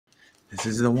This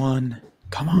is the one.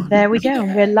 Come on. There we go.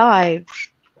 We're live.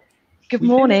 Good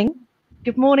morning.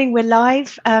 Good morning. We're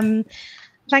live.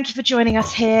 Thank you for joining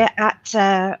us here at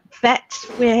Bett.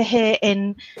 We're here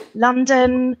in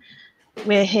London.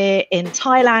 We're here in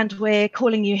Thailand. We're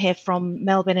calling you here from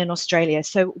Melbourne in Australia.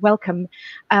 So welcome.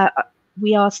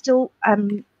 We are still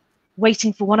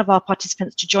waiting for one of our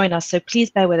participants to join us. So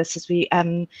please bear with us as we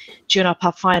tune up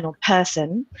our final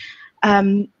person.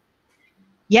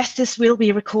 Yes, this will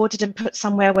be recorded and put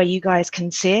somewhere where you guys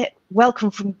can see it.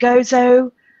 Welcome from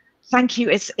Gozo. Thank you.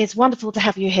 It's wonderful to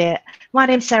have you here. My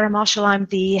name's Sarah Marshall. I'm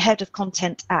the head of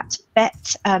content at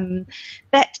Bett.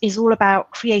 Bett is all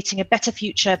about creating a better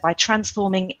future by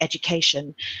transforming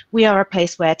education. We are a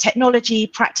place where technology,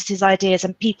 practices, ideas,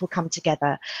 and people come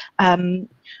together.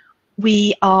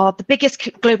 We are the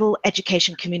biggest global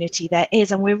education community there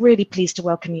is, and we're really pleased to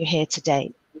welcome you here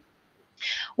today.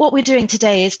 What we're doing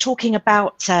today is talking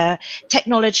about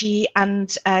technology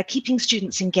and keeping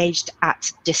students engaged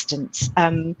at distance.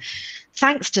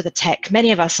 Thanks to the tech,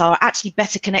 many of us are actually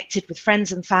better connected with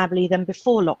friends and family than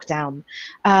before lockdown.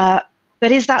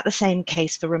 But is that the same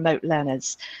case for remote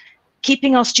learners?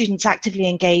 Keeping our students actively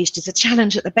engaged is a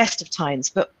challenge at the best of times,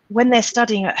 but when they're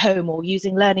studying at home or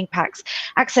using learning packs,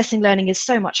 accessing learning is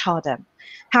so much harder.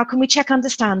 How can we check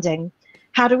understanding?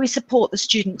 How do we support the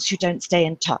students who don't stay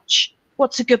in touch?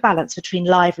 What's a good balance between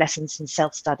live lessons and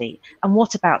self-study? And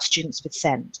what about students with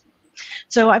SEND?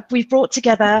 So we've brought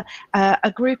together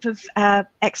a group of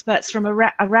experts from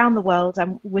around the world,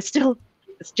 and we're still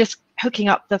just hooking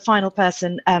up the final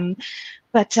person.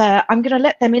 But I'm going to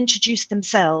let them introduce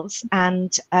themselves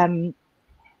and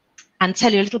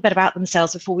tell you a little bit about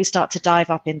themselves before we start to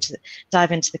dive into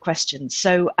the questions.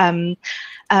 So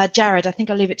Jared, I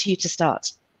think I'll leave it to you to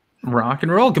start. Rock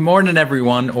and roll. Good morning,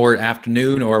 everyone, or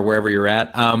afternoon, or wherever you're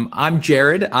at. I'm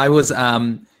Jared. I was,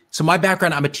 so my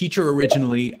background, I'm a teacher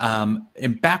originally.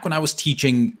 And back when I was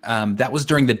teaching, that was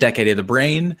during the decade of the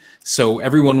brain. So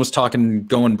everyone was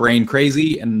going brain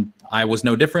crazy, and I was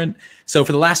no different. So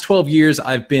for the last 12 years,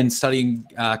 I've been studying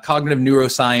cognitive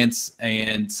neuroscience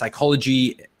and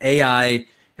psychology, AI,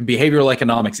 and behavioral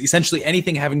economics, essentially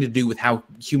anything having to do with how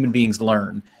human beings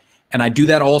learn. And I do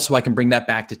that all so I can bring that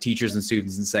back to teachers and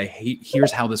students and say, hey,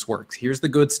 here's how this works. Here's the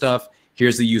good stuff.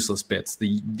 Here's the useless bits.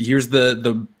 Here's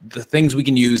the things we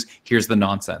can use. Here's the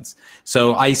nonsense.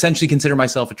 So I essentially consider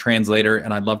myself a translator,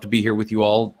 and I'd love to be here with you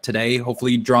all today,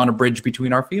 hopefully drawing a bridge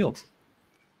between our fields.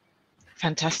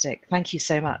 Fantastic. Thank you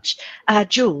so much.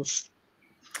 Jules.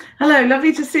 Hello,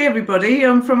 lovely to see everybody.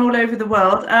 I'm from all over the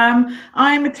world.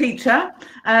 I'm a teacher.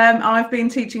 I've been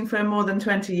teaching for more than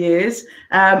 20 years.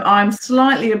 I'm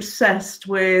slightly obsessed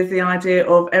with the idea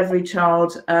of every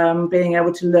child being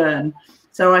able to learn.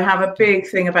 So I have a big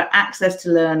thing about access to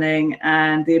learning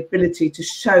and the ability to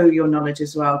show your knowledge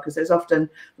as well, because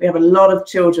we have a lot of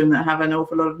children that have an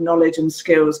awful lot of knowledge and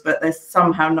skills, but they're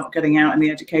somehow not getting out in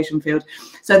the education field.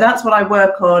 So that's what I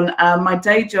work on. My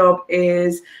day job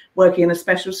is working in a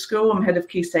special school. I'm head of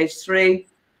Key Stage 3.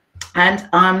 And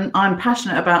I'm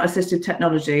passionate about assistive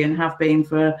technology and have been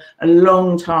for a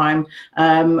long time,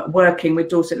 working with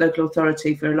Dorset Local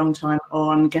Authority for a long time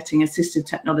on getting assistive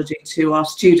technology to our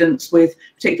students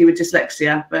particularly with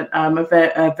dyslexia, but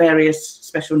various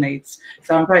special needs.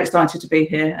 So I'm very excited to be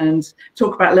here and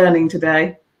talk about learning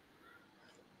today.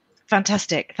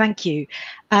 Fantastic, thank you.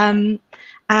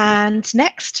 And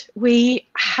next we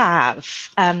have,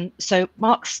 so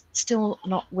Mark's still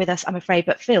not with us, I'm afraid,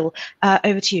 but Phil,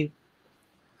 over to you.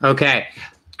 Okay,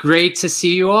 great to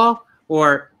see you all,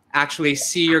 or actually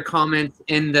see your comments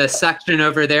in the section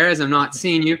over there as I'm not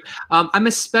seeing you. I'm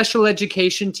a special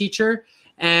education teacher,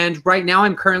 and right now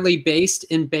I'm currently based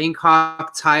in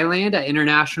Bangkok, Thailand at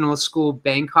International School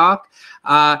Bangkok.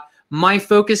 My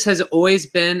focus has always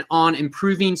been on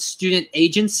improving student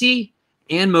agency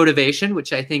and motivation,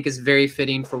 which I think is very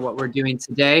fitting for what we're doing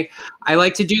today. I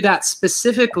like to do that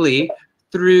specifically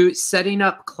through setting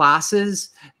up classes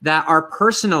that are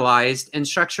personalized and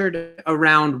structured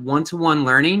around one-to-one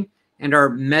learning and are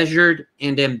measured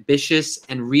and ambitious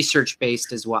and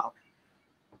research-based as well.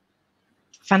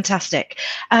 Fantastic.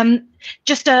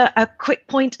 Just a quick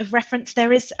point of reference.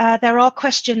 There are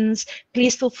questions.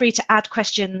 Please feel free to add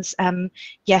questions.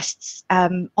 Yes,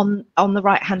 on the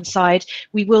right-hand side.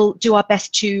 We will do our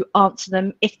best to answer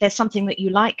them. If there's something that you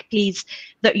like, please,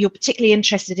 that you're particularly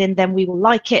interested in, then we will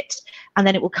like it, and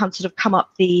then it will come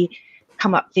up the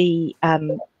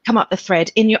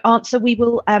thread. In your answer, we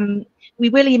will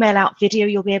email out video.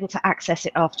 You'll be able to access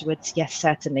it afterwards. Yes,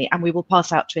 certainly, and we will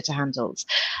pass out Twitter handles.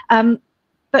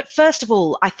 But first of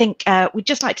all, I think we'd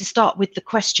just like to start with the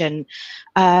question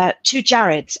to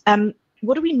Jared.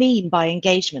 What do we mean by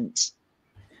engagement?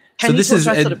 Can you sort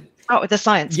of start with the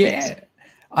science? Yeah. Please?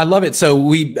 I love it.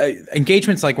 So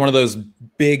engagement's like one of those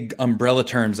big umbrella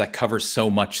terms that covers so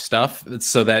much stuff,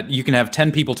 so that you can have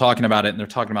 10 people talking about it and they're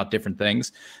talking about different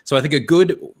things. So I think a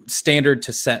good standard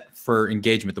to set for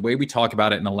engagement, the way we talk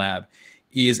about it in the lab,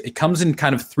 is it comes in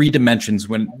kind of 3 dimensions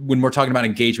when we're talking about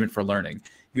engagement for learning.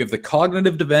 You have the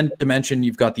cognitive dimension,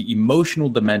 you've got the emotional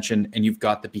dimension, and you've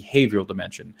got the behavioral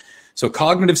dimension. So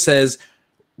cognitive says,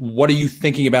 what are you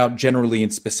thinking about generally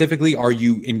and specifically? Are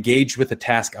you engaged with the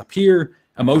task up here?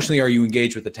 Emotionally, are you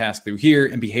engaged with the task through here?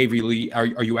 And behaviorally,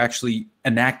 are you actually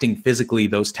enacting physically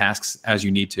those tasks as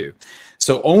you need to?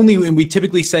 So only when we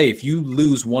typically say, if you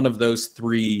lose one of those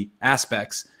 3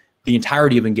 aspects, the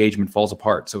entirety of engagement falls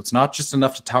apart. So it's not just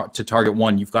enough to target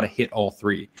one, you've got to hit all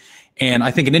 3. And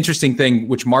I think an interesting thing,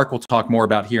 which Mark will talk more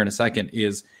about here in a second,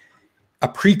 is a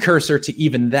precursor to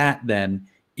even that then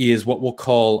is what we'll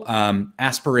call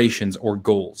aspirations or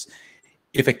goals.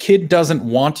 If a kid doesn't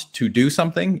want to do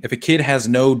something, if a kid has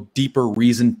no deeper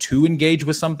reason to engage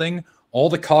with something, all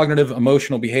the cognitive,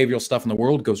 emotional, behavioral stuff in the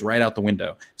world goes right out the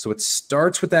window. So it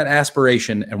starts with that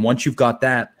aspiration. And once you've got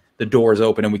that, the door is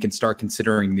open and we can start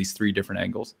considering these 3 different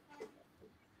angles.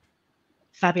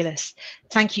 Fabulous.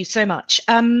 Thank you so much.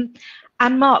 And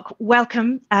Mark,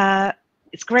 welcome.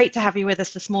 It's great to have you with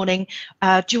us this morning.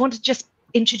 Do you want to just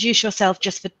introduce yourself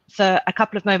just for a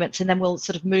couple of moments, and then we'll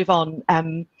sort of move on.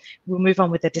 We'll move on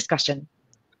with the discussion.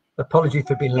 Apologies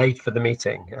for being late for the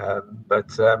meeting, but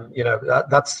you know,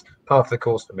 that's part of the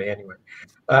course for me anyway.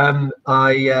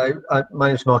 My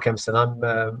name is Mark Emmerson.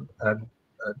 I'm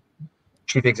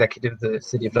Chief Executive of the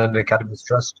City of London Academies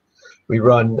Trust. We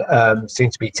run soon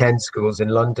to be 10 schools in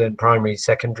London, primary,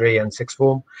 secondary, and sixth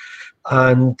form.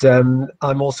 And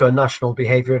I'm also a national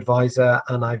behaviour advisor,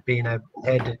 and I've been a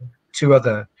head in 2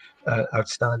 other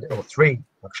outstanding, or 3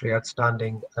 actually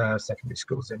outstanding secondary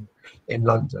schools in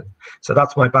London. So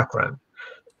that's my background.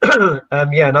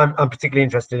 Yeah, and I'm particularly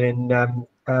interested in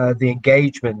the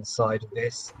engagement side of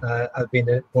this. I've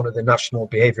been one of the national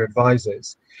behaviour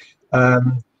advisors,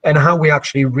 and how we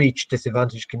actually reach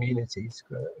disadvantaged communities,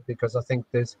 because I think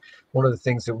there's one of the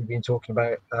things that we've been talking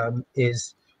about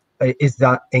is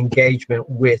that engagement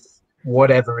with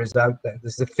whatever is out there.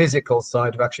 There's the physical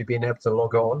side of actually being able to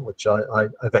log on, which I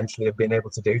eventually have been able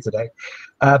to do today.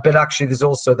 But actually there's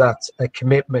also that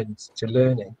commitment to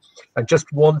learning. And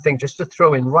just one thing, just to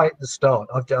throw in right at the start,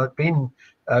 I've been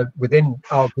within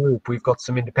our group, we've got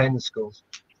some independent schools.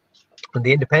 And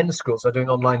the independent schools are doing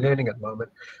online learning at the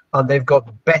moment, and they've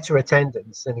got better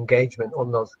attendance and engagement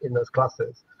in those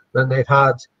classes than they've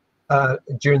had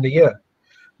during the year.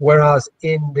 Whereas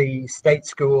in the state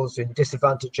schools in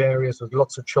disadvantaged areas with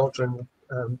lots of children,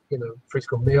 you know, free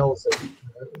school meals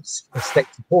and state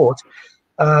support,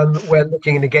 we're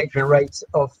looking at engagement rates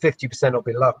of 50% or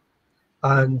below.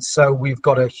 And so we've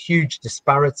got a huge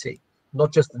disparity,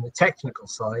 not just in the technical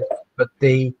side, but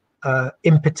the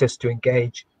impetus to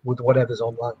engage with whatever's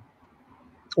online,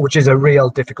 which is a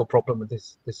real difficult problem with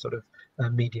this sort of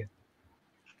media.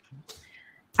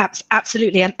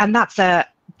 Absolutely, and that's a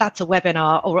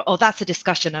webinar, or that's a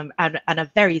discussion, and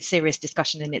a very serious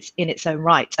discussion in its own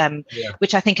right, yeah.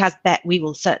 Which I think, as Bett, we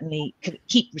will certainly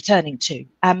keep returning to.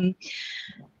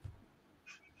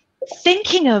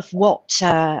 Thinking of what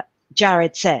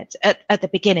Jared said at the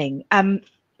beginning,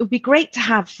 it would be great to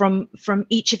have from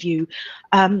each of you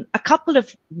a couple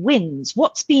of wins.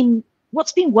 What's been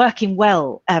working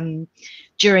well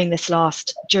during these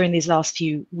last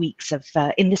few weeks of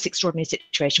in this extraordinary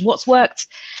situation? What's worked,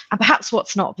 and perhaps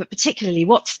what's not, but particularly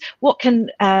what can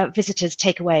visitors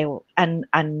take away and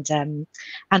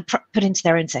put into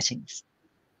their own settings?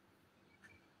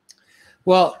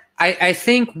 Well, I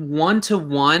think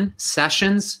one-to-one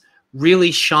sessions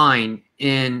really shine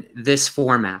in this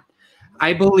format.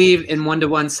 I believe in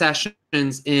one-to-one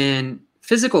sessions in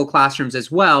physical classrooms as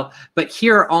well, but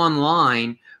here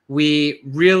online, we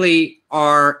really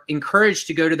are encouraged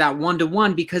to go to that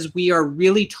one-to-one because we are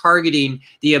really targeting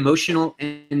the emotional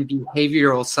and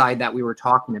behavioral side that we were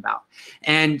talking about.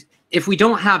 And if we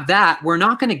don't have that, we're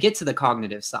not going to get to the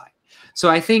cognitive side. So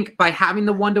I think by having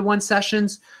the one-to-one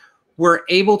sessions, we're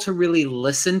able to really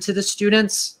listen to the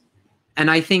students. And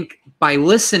I think by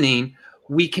listening,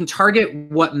 we can target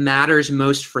what matters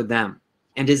most for them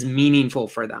and is meaningful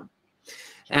for them.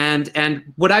 And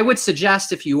what I would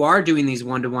suggest if you are doing these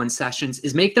one-to-one sessions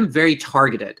is make them very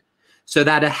targeted, so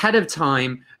that ahead of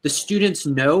time, the students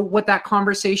know what that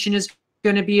conversation is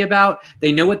going to be about.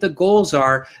 They know what the goals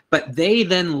are, but they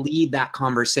then lead that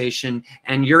conversation,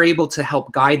 and you're able to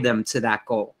help guide them to that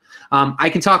goal. I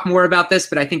can talk more about this,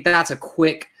 but I think that's a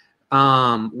quick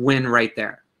win right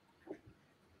there.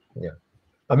 Yeah.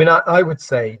 I mean, I would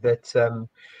say that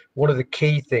one of the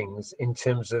key things in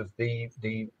terms of the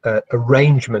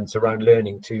arrangements around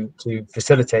learning to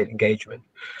facilitate engagement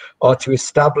are to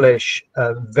establish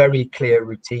very clear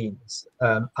routines.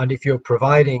 And if you're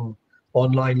providing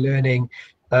online learning,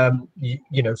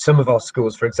 you know, some of our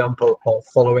schools, for example, are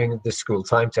following the school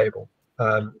timetable.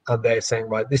 And they're saying,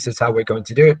 right, this is how we're going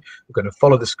to do it. We're going to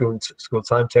follow the school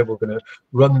timetable. We're going to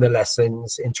run the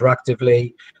lessons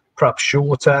interactively, perhaps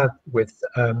shorter with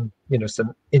you know,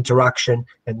 some interaction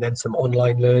and then some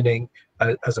online learning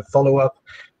as a follow-up.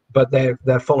 But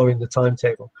they're following the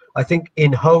timetable. I think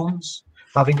in homes,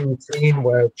 having a routine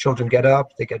where children get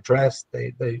up, they get dressed,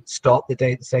 they start the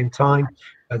day at the same time,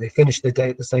 they finish the day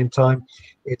at the same time,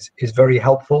 is very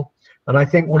helpful. And I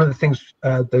think one of the things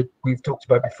that we've talked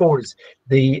about before is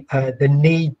the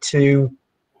need to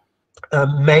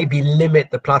maybe limit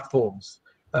the platforms,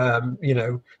 you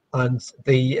know, and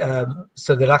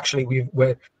so that actually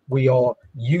we are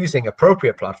using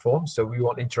appropriate platforms. So we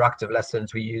want interactive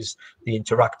lessons. We use the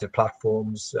interactive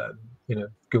platforms, you know,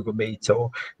 Google Meet or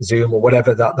Zoom or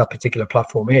whatever that particular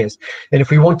platform is. And if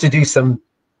we want to do some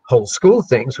whole school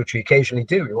things, which we occasionally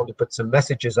do, we want to put some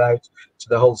messages out to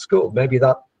the whole school. Maybe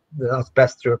that's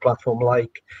best through a platform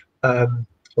like a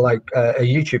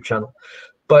YouTube channel.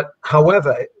 But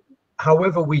however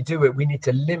we do it, we need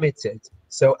to limit it.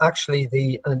 So actually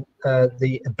the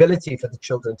ability for the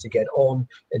children to get on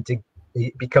and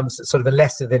it becomes sort of a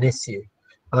less of an issue,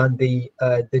 and the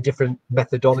different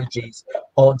methodologies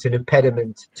aren't an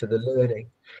impediment to the learning.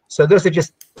 So those are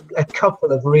just a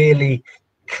couple of really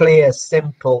clear,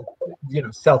 simple, you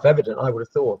know, self-evident, I would have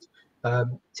thought,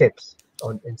 tips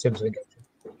in terms of engagement.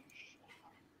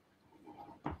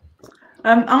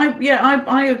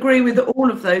 I agree with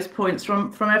all of those points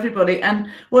from everybody. And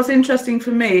what's interesting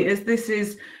for me is this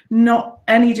is not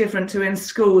any different to in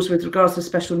schools with regards to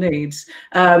special needs.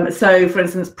 So, for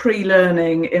instance,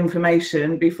 pre-learning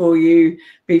information before you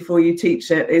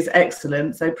teach it is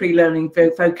excellent. So, pre-learning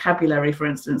vocabulary, for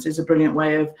instance, is a brilliant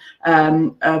way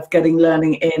of getting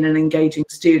learning in and engaging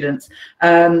students.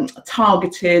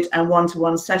 Targeted and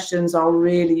one-to-one sessions are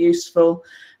really useful.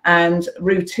 And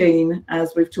routine,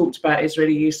 as we've talked about, is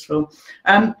really useful.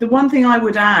 The one thing I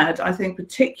would add, I think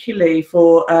particularly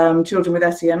for children with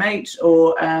SEMH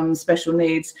or special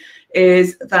needs,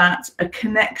 is that a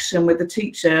connection with the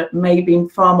teacher may be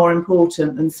far more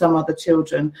important than some other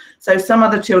children. So some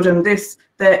other children,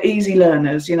 they're easy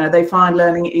learners, you know, they find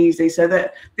learning easy, so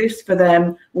that this for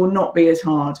them will not be as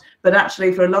hard. But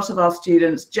actually for a lot of our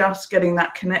students, just getting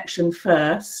that connection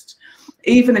first,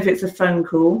 even if it's a phone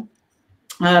call,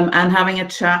 and having a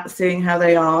chat, seeing how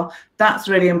they are, that's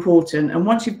really important. And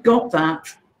once you've got that,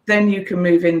 then you can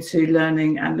move into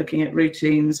learning and looking at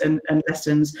routines and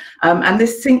lessons. And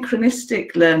this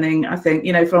synchronistic learning, I think,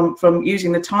 you know, from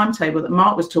using the timetable that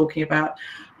Mark was talking about,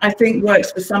 I think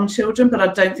works for some children, but I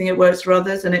don't think it works for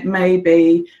others. And it may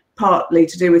be partly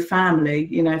to do with family.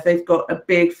 You know, if they've got a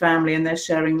big family and they're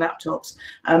sharing laptops,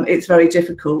 it's very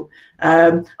difficult.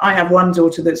 I have one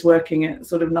daughter that's working at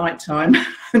sort of nighttime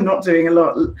and not doing a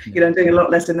lot, you know, doing a lot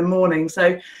less in the morning.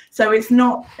 So it's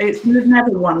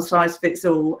never one size fits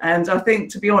all. And I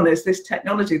think, to be honest, this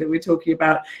technology that we're talking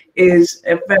about is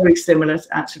very similar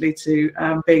actually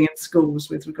to being in schools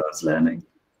with regards to learning.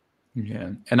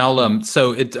 Yeah, and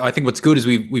I think what's good is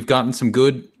we've gotten some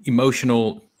good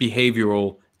emotional,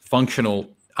 behavioral, functional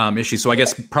issues. So I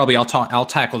guess probably I'll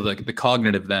tackle the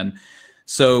cognitive then.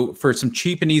 So for some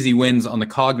cheap and easy wins on the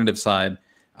cognitive side,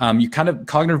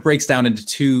 cognitive breaks down into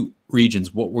two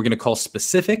regions. What we're going to call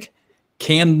specific.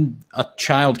 Can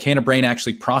a brain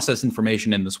actually process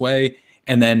information in this way?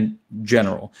 And then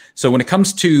general. So when it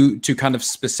comes to kind of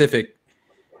specific,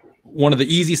 one of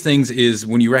the easiest things is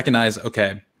when you recognize,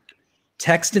 okay,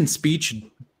 text and speech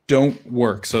don't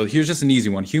work. So here's just an easy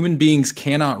one. Human beings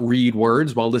cannot read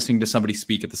words while listening to somebody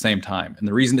speak at the same time. And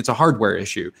the reason, it's a hardware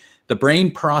issue. The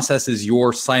brain processes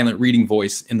your silent reading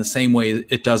voice in the same way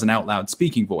it does an out loud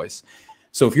speaking voice.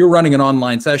 So if you're running an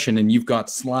online session and you've got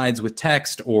slides with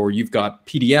text, or you've got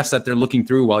PDFs that they're looking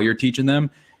through while you're teaching them,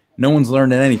 no one's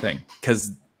learning anything,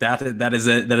 because that is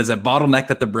a bottleneck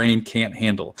that the brain can't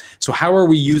handle. So how are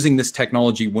we using this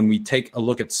technology when we take a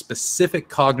look at specific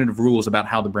cognitive rules about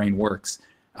how the brain works?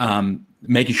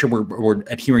 Making sure we're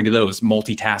adhering to those,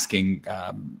 multitasking,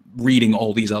 reading,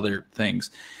 all these other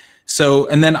things. So,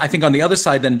 and then I think on the other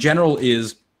side, then general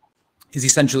is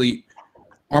essentially,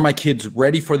 are my kids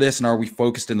ready for this, and are we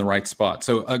focused in the right spot?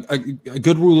 So a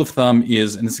good rule of thumb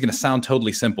is, and this is going to sound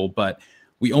totally simple, but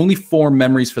we only form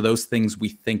memories for those things we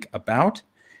think about.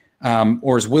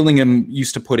 Or as Willingham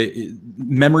used to put it,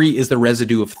 memory is the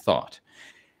residue of thought.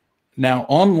 Now,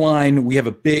 online, we have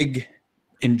a big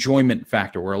enjoyment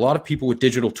factor where a lot of people with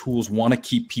digital tools want to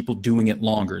keep people doing it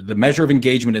longer. The measure of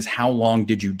engagement is how long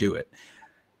did you do it?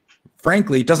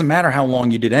 Frankly, it doesn't matter how long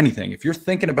you did anything. If you're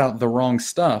thinking about the wrong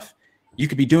stuff, you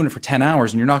could be doing it for 10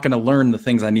 hours and you're not going to learn the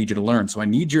things I need you to learn. So I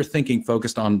need your thinking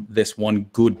focused on this one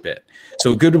good bit.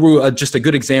 So just a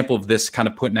good example of this kind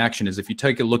of put in action is if you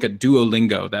take a look at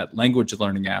Duolingo, that language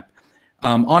learning app.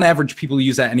 On average, people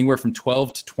use that anywhere from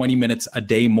 12 to 20 minutes a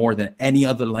day more than any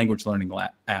other language learning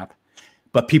app.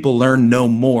 But people learn no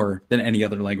more than any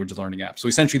other language learning app. So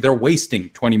essentially, they're wasting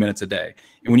 20 minutes a day.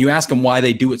 And when you ask them why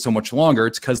they do it so much longer,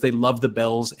 it's because they love the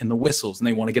bells and the whistles, and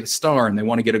they want to get a star, and they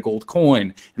want to get a gold coin,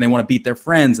 and they want to beat their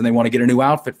friends, and they want to get a new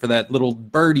outfit for that little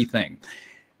birdie thing.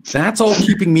 That's all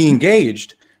keeping me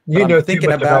engaged. You know,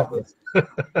 thinking about this.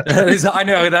 I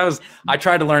know I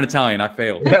tried to learn Italian. I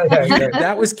failed.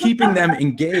 That was keeping them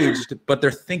engaged, but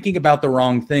they're thinking about the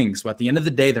wrong things. So at the end of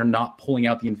the day, they're not pulling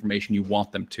out the information you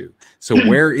want them to. So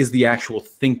where is the actual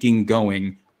thinking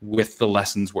going with the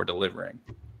lessons we're delivering?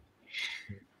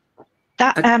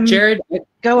 Jared,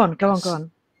 go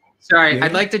on. Sorry, Yeah.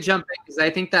 I'd like to jump in because I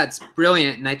think that's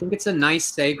brilliant. And I think it's a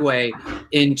nice segue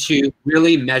into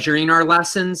really measuring our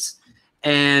lessons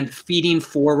and feeding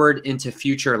forward into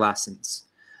future lessons.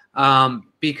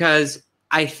 Because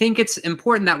I think it's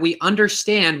important that we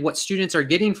understand what students are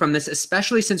getting from this,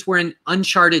 especially since we're in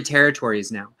uncharted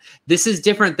territories now. This is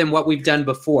different than what we've done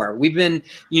before. We've been,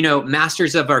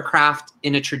 masters of our craft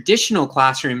in a traditional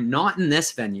classroom, not in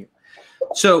this venue.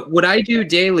 So what I do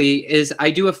daily is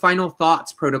I do a final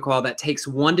thoughts protocol that takes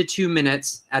 1 to 2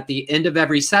 minutes at the end of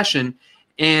every session,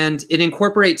 and it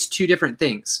incorporates 2 different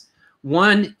things.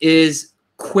 One is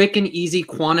quick and easy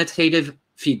quantitative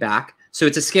feedback. So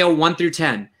it's a scale 1 through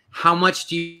 10. How much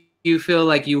do you feel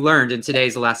like you learned in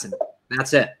today's lesson?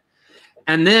 That's it.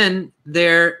 And then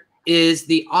there is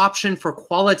the option for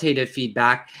qualitative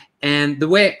feedback. And the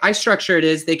way I structure it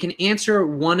is they can answer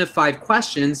 1 of 5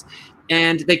 questions.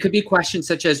 And they could be questions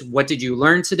such as, what did you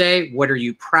learn today? What are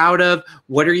you proud of?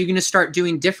 What are you going to start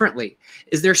doing differently?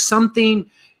 Is there something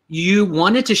you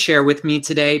wanted to share with me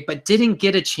today but didn't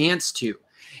get a chance to?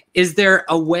 Is there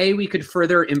a way we could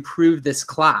further improve this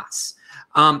class?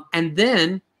 And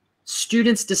then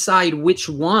students decide which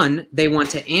one they want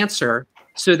to answer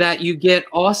so that you get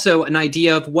also an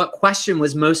idea of what question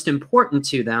was most important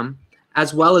to them,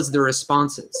 as well as the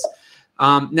responses.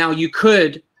 Now, you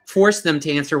could force them to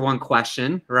answer one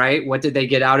question, right? What did they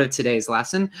get out of today's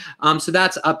lesson? So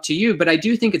that's up to you. But I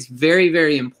do think it's very,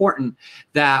 very important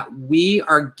that we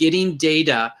are getting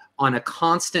data on a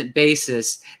constant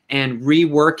basis and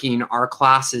reworking our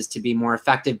classes to be more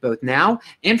effective both now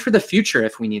and for the future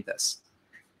if we need this.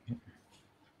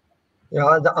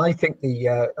 Yeah, I think the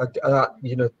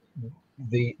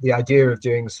idea of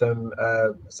doing some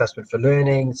assessment for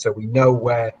learning, so we know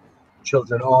where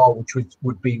children are, which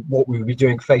would be what we would be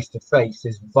doing face to face,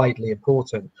 is vitally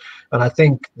important. And I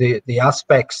think the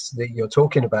aspects that you're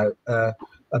talking about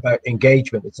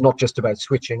engagement, it's not just about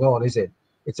switching on, is it?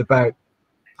 It's about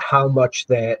how much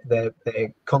they're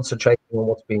concentrating on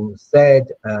what's being said,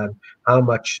 how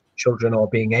much children are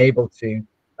being able to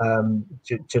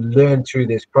learn through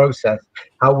this process,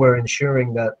 how we're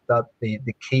ensuring that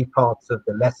the key parts of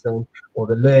the lesson or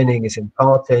the learning is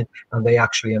imparted and they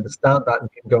actually understand that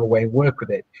and can go away and work with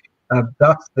it.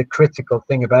 That's the critical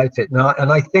thing about it. Now,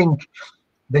 and I think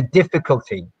the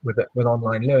difficulty with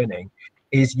online learning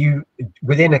is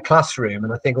within a classroom,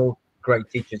 and I think all great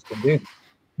teachers can do this,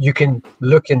 you can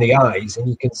look in the eyes and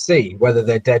you can see whether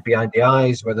they're dead behind the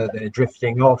eyes, whether they're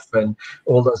drifting off and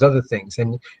all those other things.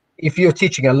 And if you're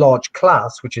teaching a large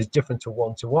class, which is different to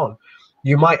one-to-one,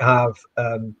 you might have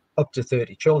up to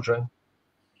 30 children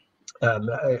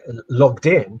logged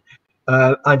in,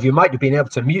 and you might have been able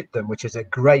to mute them, which is a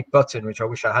great button, which I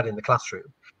wish I had in the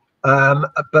classroom.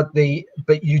 But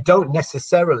you don't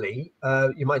necessarily,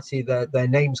 you might see their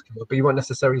names come up, but you won't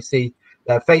necessarily see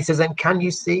their faces. And can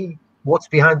you see what's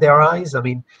behind their eyes? I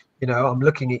mean, I'm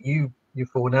looking at you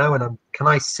four now, and can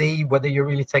I see whether you're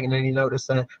really taking any notice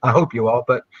there? I hope you are,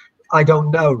 but I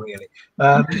don't know really.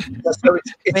 So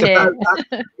it's about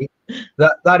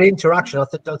that interaction. I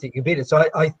don't think you can beat it. So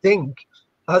I think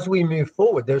as we move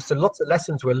forward, there's lots of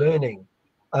lessons we're learning.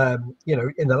 In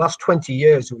the last 20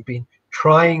 years, we've been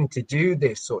trying to do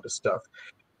this sort of stuff,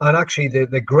 and actually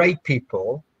the great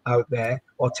people out there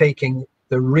are taking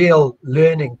the real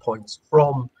learning points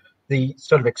from the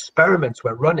sort of experiments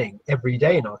we're running every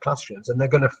day in our classrooms, and they're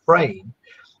going to frame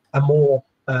a more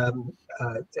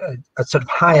a sort of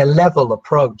higher level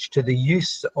approach to the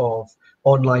use of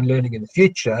online learning in the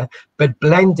future, but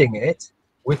blending it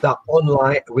with that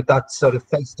online, with that sort of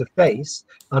face-to-face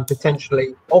and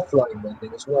potentially offline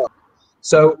learning as well.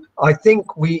 So I think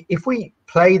if we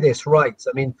play this right,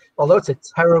 I mean, although it's a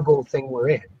terrible thing we're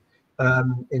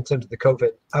in terms of the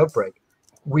COVID outbreak,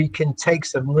 we can take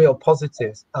some real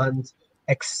positives and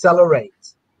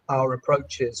accelerate our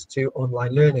approaches to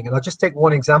online learning. And I'll just take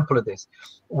one example of this.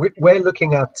 We're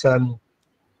looking at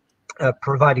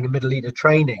providing a middle leader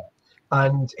training.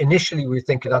 And initially we were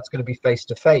thinking that's going to be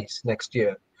face-to-face next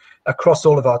year across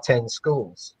all of our 10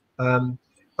 schools. And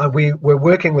we're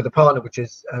working with a partner, which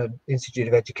is Institute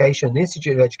of Education. The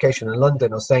Institute of Education in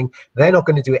London are saying they're not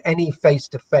going to do any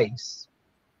face-to-face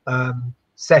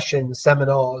sessions,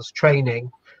 seminars,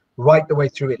 training, right the way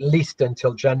through at least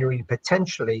until January,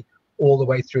 potentially all the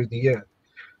way through the year.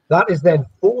 That has then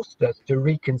forced us to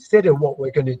reconsider what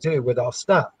we're going to do with our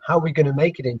staff, how we're going to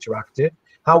make it interactive,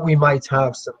 how we might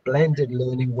have some blended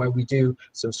learning where we do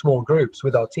some small groups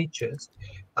with our teachers,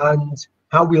 and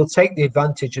how we'll take the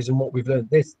advantages and what we've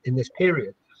learned in this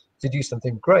period to do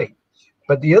something great.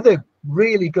 But the other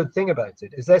really good thing about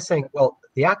it is they're saying, well,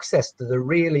 the access to the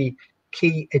really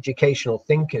key educational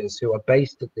thinkers who are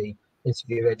based at the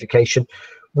Institute of Education,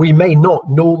 we may not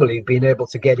normally have been able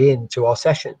to get into our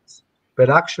sessions, but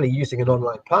actually using an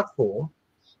online platform,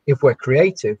 if we're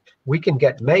creative, we can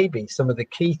get maybe some of the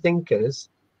key thinkers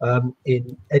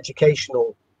in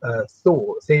educational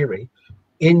theory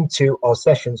into our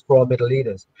sessions for our middle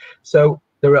leaders. So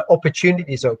there are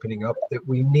opportunities opening up that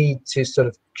we need to sort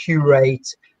of curate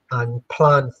and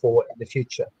plan for in the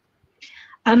future.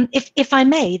 If I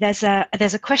may, there's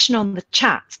a question on the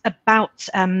chat about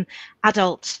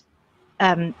adult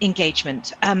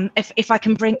engagement. If I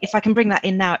can bring that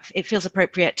in now, it feels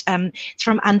appropriate. It's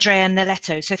from Andrea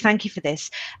Neletto, so thank you for this.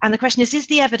 And the question is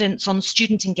the evidence on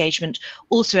student engagement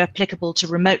also applicable to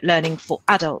remote learning for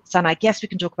adults? And I guess we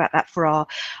can talk about that for our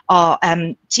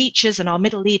teachers and our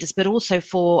middle leaders, but also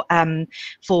for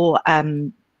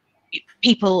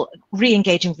people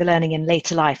re-engaging with the learning in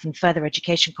later life and further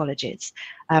education colleges.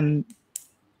 Who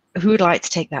would like to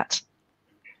take that?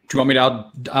 Do you want me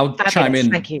to? I'll chime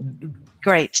in. Thank you.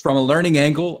 Great. From a learning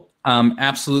angle,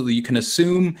 absolutely. You can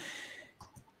assume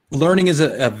learning is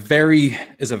a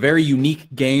very unique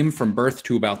game from birth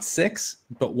to about 6.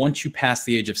 But once you pass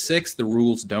the age of 6, the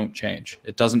rules don't change.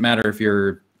 It doesn't matter if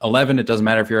you're 11. It doesn't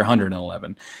matter if you're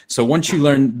 111. So once you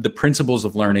learn the principles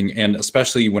of learning, and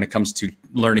especially when it comes to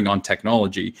learning on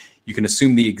technology, you can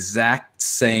assume the exact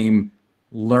same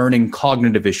learning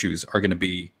cognitive issues are going to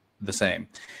be the same.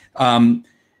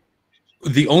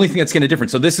 The only thing that's going to differ.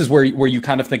 So this is where you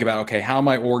kind of think about, okay, how am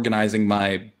I organizing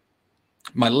my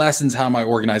lessons? How am I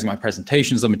organizing my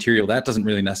presentations, the material? That doesn't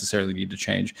really necessarily need to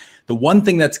change. The one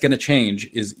thing that's going to change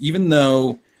is, even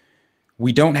though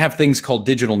we don't have things called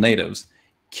digital natives,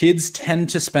 kids tend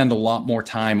to spend a lot more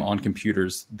time on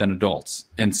computers than adults.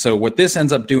 And so what this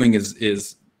ends up doing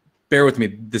is bear with me,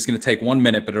 this is going to take 1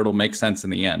 minute, but it'll make sense in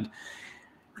the end.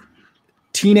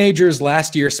 Teenagers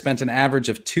last year spent an average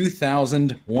of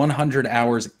 2,100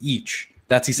 hours each.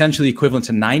 That's essentially equivalent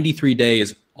to 93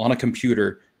 days on a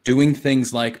computer doing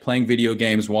things like playing video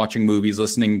games, watching movies,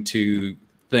 listening to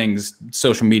things,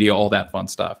 social media, all that fun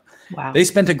stuff. Wow. They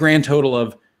spent a grand total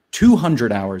of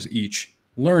 200 hours each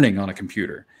learning on a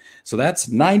computer. So that's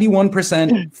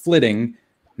 91% flitting,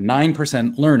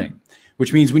 9% learning,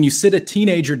 which means when you sit a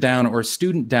teenager down or a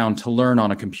student down to learn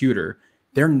on a computer,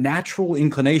 their natural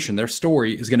inclination, their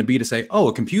story is going to be to say, oh,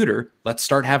 a computer, let's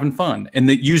start having fun. And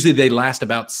usually they last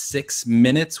about 6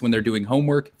 minutes when they're doing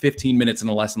homework, 15 minutes in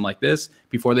a lesson like this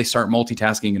before they start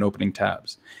multitasking and opening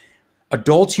tabs.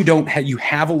 Adults, you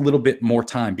have a little bit more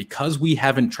time because we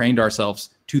haven't trained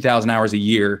ourselves 2,000 hours a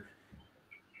year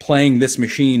playing this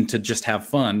machine to just have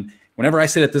fun. Whenever I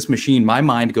sit at this machine, my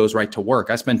mind goes right to work.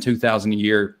 I spend 2,000 a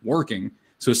year working.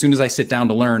 So as soon as I sit down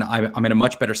to learn, I'm in a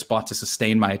much better spot to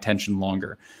sustain my attention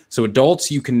longer. So adults,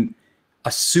 you can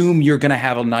assume you're going to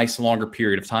have a nice longer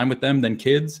period of time with them than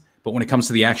kids. But when it comes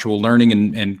to the actual learning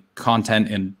and content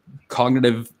and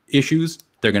cognitive issues,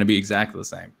 they're going to be exactly the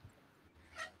same.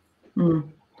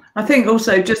 I think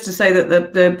also just to say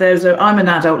that I'm an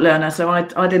adult learner, so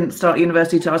I didn't start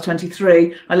university till I was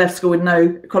 23. I left school with no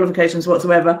qualifications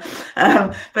whatsoever.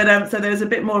 So there's a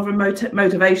bit more of a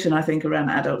motivation, I think, around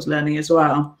adults learning as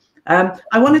well. I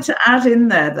wanted to add in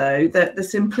there, though, that the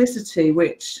simplicity,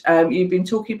 which you've been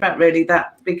talking about, really,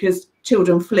 that because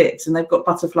children flit and they've got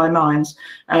butterfly minds,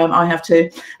 I have too,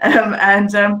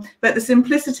 but the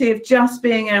simplicity of just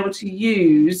being able to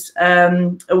use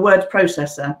a word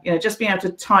processor, just being able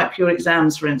to type your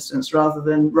exams, for instance, rather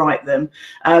than write them,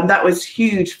 that was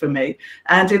huge for me,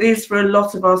 and it is for a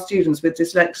lot of our students with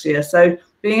dyslexia. So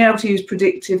being able to use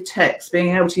predictive text,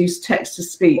 being able to use text to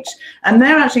speech. And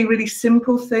they're actually really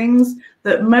simple things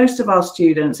that most of our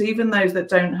students, even those that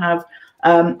don't have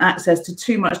access to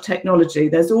too much technology,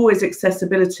 there's always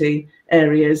accessibility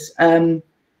areas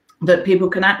that people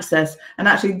can access. And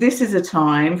actually this is a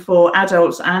time for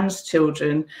adults and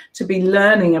children to be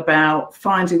learning about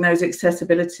finding those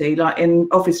accessibility, like in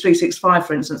Office 365,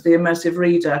 for instance, the immersive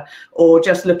reader, or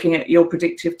just looking at your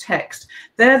predictive text.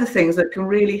 They're the things that can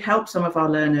really help some of our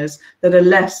learners that are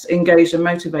less engaged and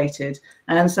motivated.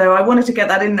 And so I wanted to get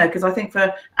that in there, because I think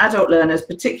for adult learners,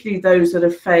 particularly those that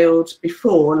have failed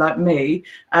before, like me,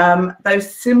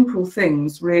 those simple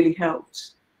things really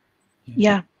helped.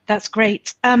 Yeah. That's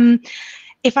great.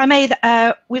 If I may,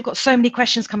 we've got so many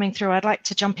questions coming through. I'd like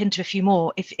to jump into a few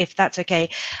more, if that's okay.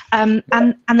 And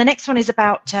the next one is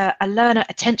about a learner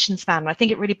attention span. I think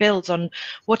it really builds on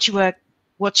what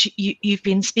you've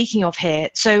been speaking of here.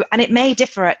 So, and it may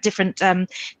differ at different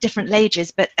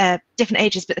ages, but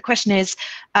the question is,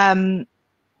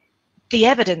 the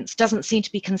evidence doesn't seem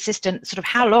to be consistent. Sort of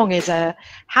how long is a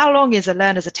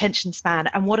learner's attention span,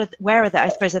 and where are the, I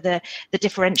suppose, are the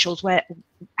differentials?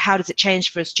 How does it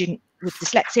change for a student with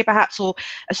dyslexia, perhaps, or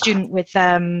a student with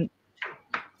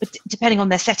depending on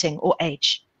their setting or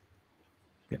age?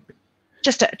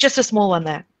 Just a small one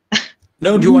there.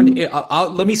 No, do you want?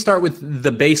 Let me start with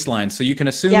the baseline, so you can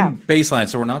assume baseline.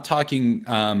 So we're not talking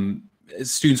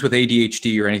students with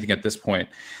ADHD or anything at this point.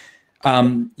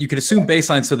 You can assume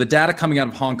baseline. So the data coming out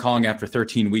of Hong Kong after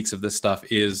 13 weeks of this stuff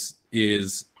is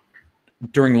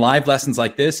during live lessons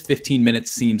like this, 15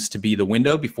 minutes seems to be the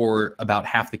window before about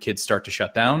half the kids start to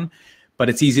shut down, but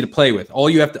it's easy to play with.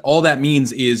 All that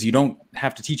means is you don't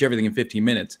have to teach everything in 15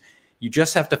 minutes. You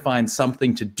just have to find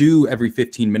something to do every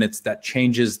 15 minutes that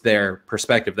changes their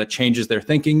perspective, that changes their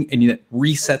thinking, and that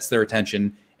resets their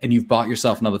attention, and you've bought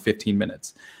yourself another 15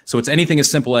 minutes. So it's anything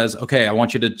as simple as, okay, I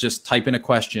want you to just type in a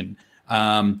question,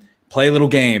 play a little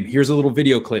game, here's a little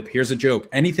video clip, here's a joke,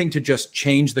 anything to just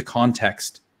change the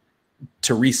context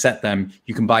to reset them,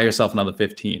 you can buy yourself another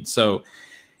 15. So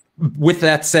with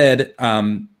that said,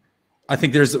 I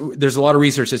think there's a lot of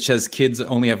research that says kids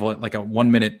only have like a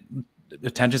 1 minute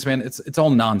attention span. It's all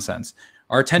nonsense.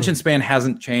 Our attention span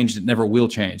hasn't changed. It never will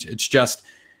change. It's just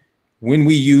when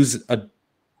we use a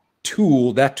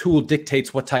tool, that tool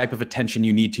dictates what type of attention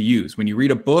you need to use. When you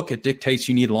read a book, it dictates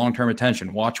you need long-term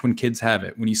attention. Watch when kids have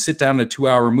it. When you sit down at a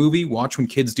 2-hour movie, watch when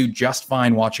kids do just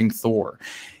fine watching Thor.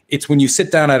 It's when you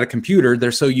sit down at a computer,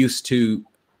 they're so used to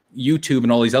YouTube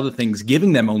and all these other things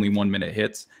giving them only 1 minute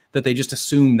hits that they just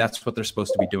assume that's what they're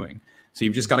supposed to be doing. So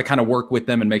you've just got to kind of work with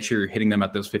them and make sure you're hitting them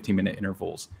at those 15-minute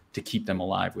intervals to keep them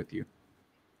alive with you.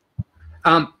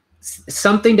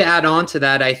 Something to add on to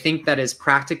that, I think that is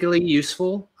practically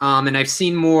useful. And I've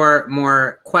seen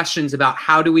more questions about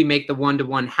how do we make the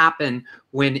one-to-one happen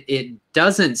when it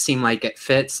doesn't seem like it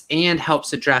fits, and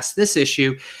helps address this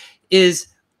issue is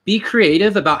be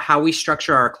creative about how we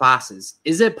structure our classes.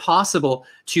 Is it possible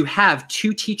to have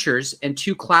 2 teachers and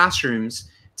 2 classrooms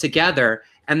together,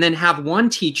 and then have one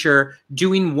teacher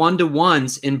doing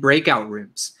one-to-ones in breakout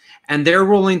rooms? And they're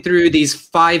rolling through these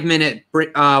 5-minute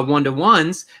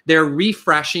one-to-ones. They're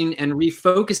refreshing and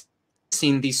refocusing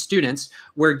these students.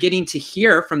 We're getting to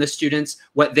hear from the students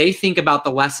what they think about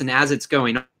the lesson as it's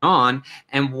going on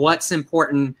and what's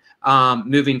important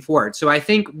moving forward. So I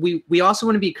think we also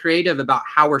want to be creative about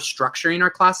how we're structuring our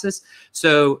classes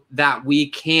so that we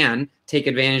can take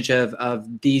advantage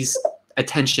of these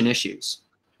attention issues.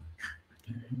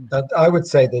 I would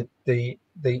say that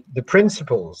the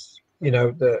principles,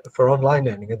 for online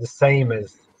learning are the same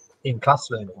as in class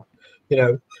learning.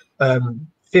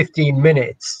 15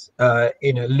 minutes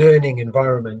in a learning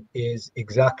environment is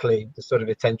exactly the sort of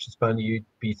attention span you'd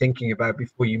be thinking about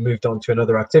before you moved on to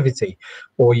another activity,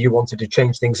 or you wanted to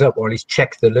change things up, or at least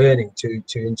check the learning to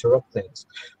interrupt things,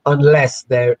 unless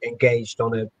they're engaged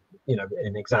on an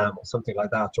exam or something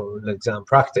like that, or an exam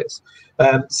practice.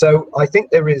 So I think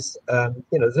there is,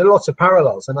 there's lots of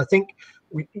parallels, and I think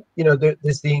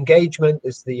there's the engagement,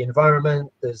 there's the environment,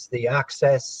 there's the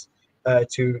access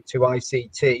to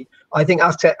ICT. I think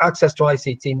access to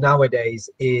ICT nowadays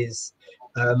is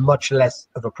much less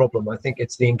of a problem. I think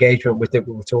it's the engagement with it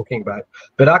we were talking about.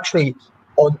 But actually,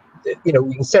 we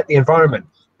can set the environment,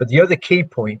 but the other key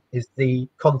point is the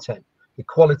content, the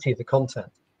quality of the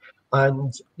content.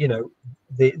 And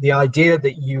the idea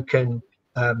that you can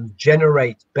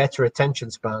generate better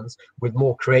attention spans with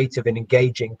more creative and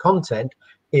engaging content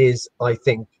is, I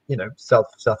think,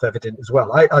 self-evident as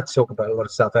well. I talk about a lot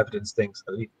of self-evident things.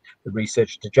 I leave the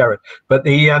research to Jared. But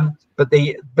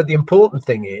the important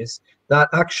thing is that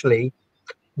actually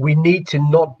we need to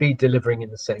not be delivering in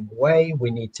the same way.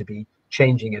 We need to be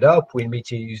changing it up. We need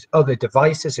to use other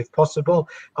devices if possible,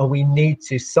 and we need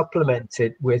to supplement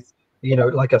it with, you know,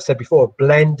 like I've said before, a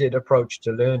blended approach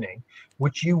to learning,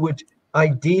 which you would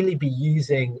ideally be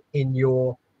using in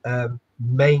your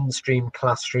mainstream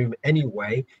classroom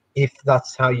anyway, if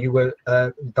that's how you were,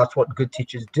 that's what good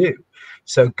teachers do.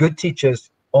 So good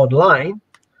teachers online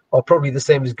are probably the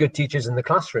same as good teachers in the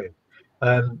classroom.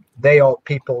 They are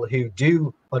people who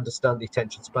do understand the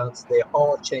attention spans. They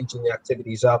are changing the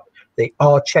activities up. They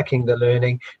are checking the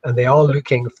learning, and they are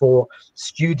looking for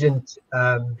student,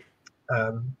 I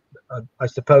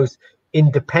suppose,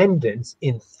 independence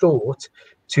in thought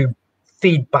to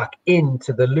feed back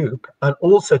into the loop, and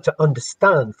also to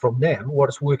understand from them what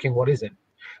is working, what isn't.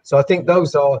 So I think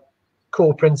those are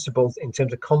core principles in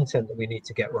terms of content that we need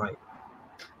to get right.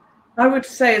 I would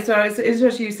say as well, it's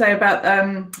what you say about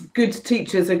good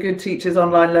teachers are good teachers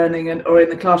online learning or in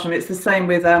the classroom. It's the same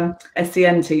with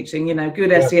SEN teaching. You know,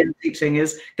 good SEN teaching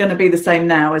is going to be the same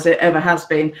now as it ever has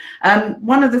been.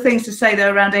 One of the things to say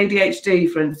though around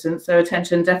ADHD, for instance, so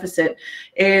attention deficit,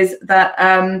 is that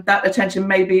that attention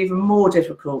may be even more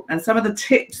difficult. And some of the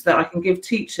tips that I can give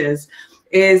teachers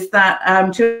is that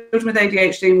children with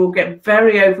ADHD will get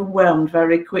very overwhelmed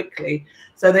very quickly.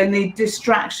 So they need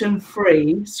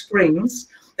distraction-free screens.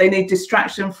 They need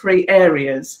distraction-free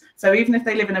areas. So even if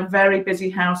they live in a very busy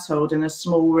household in a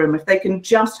small room, if they can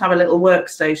just have a little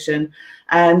workstation,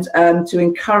 and to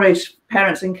encourage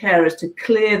parents and carers to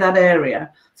clear that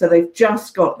area, so they've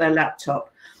just got their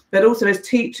laptop. But also as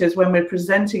teachers, when we're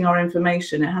presenting our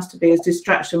information, it has to be as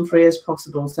distraction-free as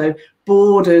possible. So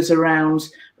borders around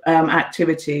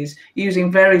activities,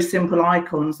 using very simple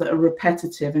icons that are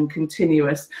repetitive and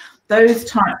continuous. Those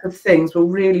types of things will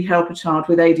really help a child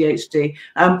with ADHD,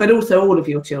 but also all of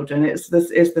your children. It's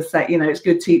the same, you know, it's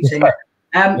good teaching.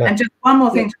 And just one more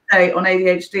thing to say on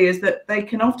ADHD is that they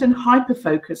can often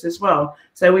hyperfocus as well.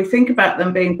 So we think about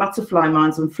them being butterfly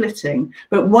minds and flitting,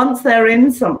 but once they're in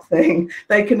something,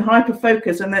 they can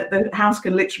hyperfocus, and that the house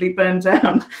can literally burn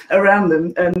down around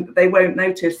them and they won't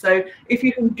notice. So if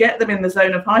you can get them in the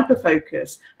zone of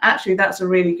hyperfocus, actually that's a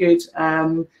really good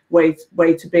way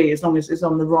to be, as long as it's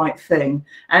on the right thing.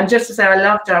 And just to say, I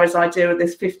love Darra's idea of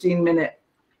this 15-minute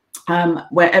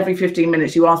where every 15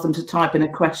 minutes you ask them to type in a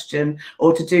question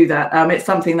or to do that. It's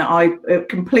something that it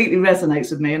completely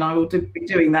resonates with me, and I will be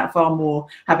doing that far more,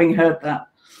 having heard that.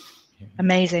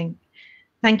 Amazing.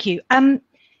 Thank you.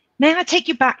 May I take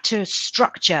you back to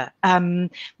structure?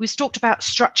 We've talked about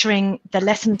structuring the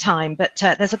lesson time, but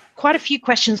there's quite a few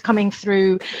questions coming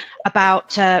through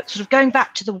about sort of going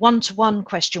back to the one-to-one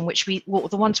question, the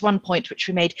one-to-one point, which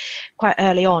we made quite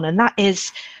early on, and that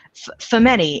is, for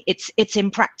many, it's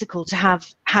impractical to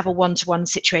have a one-to-one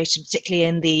situation, particularly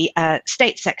in the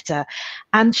state sector.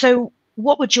 And so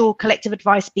what would your collective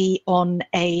advice be on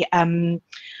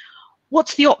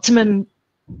what's the optimum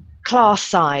class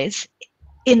size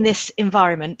in this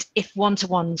environment if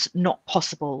one-to-one's not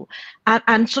possible?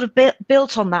 And sort of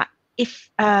built on that, if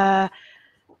a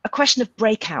question of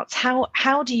breakouts,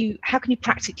 how can you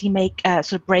practically make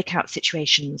sort of breakout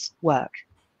situations work?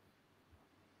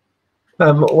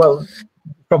 Well,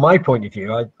 from my point of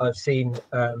view, I've seen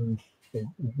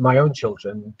my own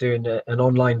children doing an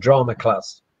online drama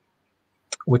class,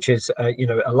 which is you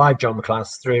know, a live drama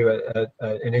class through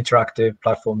an interactive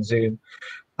platform, Zoom,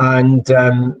 and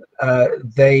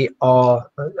they are.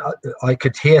 I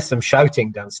could hear some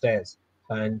shouting downstairs,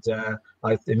 and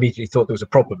I immediately thought there was a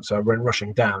problem, so I went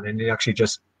rushing down, and he actually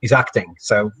he's acting.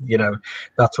 So you know,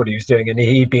 that's what he was doing, and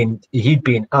he'd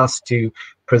been asked to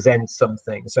present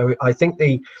something. So I think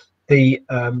the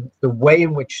way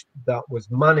in which that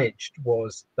was managed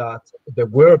was that there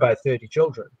were about 30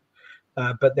 children,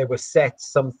 but they were set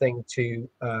something to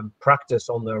practice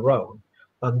on their own,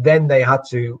 and then they had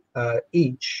to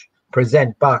each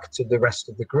present back to the rest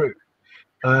of the group.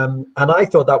 And I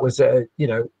thought that was a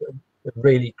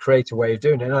really creative way of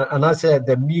doing it. And I said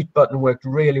the mute button worked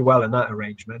really well in that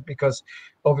arrangement, because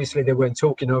obviously they weren't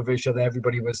talking over each other.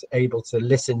 Everybody was able to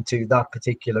listen to that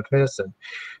particular person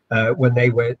when they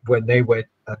were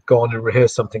gone and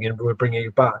rehearsed something and were bringing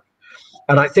it back.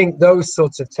 And I think those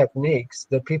sorts of techniques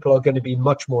that people are going to be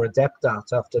much more adept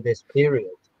at after this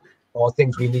period are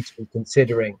things we need to be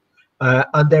considering.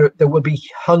 And there will be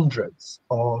hundreds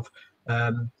of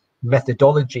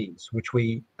methodologies which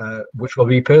will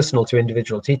be personal to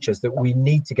individual teachers that we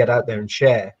need to get out there and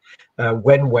share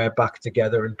when we're back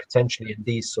together, and potentially in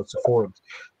these sorts of forums.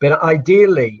 But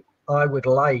ideally, I would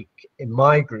like in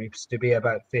my groups to be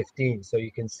about 15, so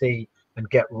you can see and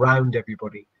get round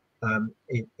everybody.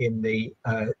 in the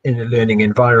learning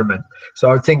environment. So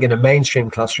I would think in a mainstream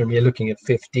classroom, you're looking at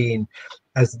 15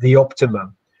 as the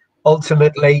optimum.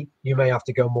 Ultimately, you may have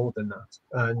to go more than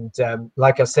that. And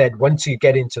like I said, once you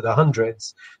get into the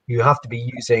hundreds, you have to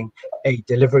be using a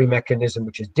delivery mechanism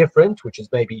which is different, which is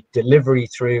maybe delivery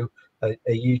through a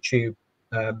YouTube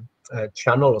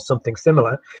channel or something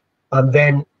similar, and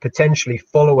then potentially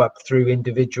follow up through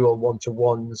individual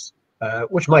one-to-ones,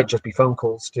 which might just be phone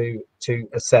calls to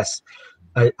assess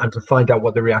and to find out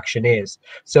what the reaction is.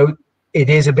 So it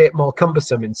is a bit more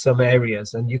cumbersome in some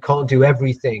areas, and you can't do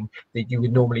everything that you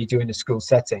would normally do in a school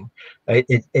setting.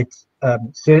 It's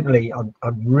certainly,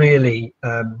 I'm really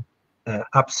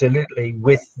absolutely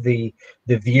with the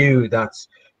view that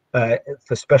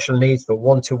for special needs, for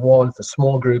one-to-one, for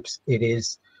small groups, it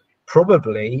is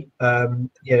probably a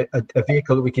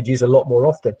vehicle that we could use a lot more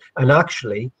often. And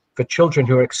actually, for children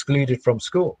who are excluded from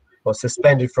school or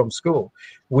suspended from school,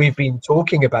 we've been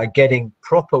talking about getting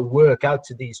proper work out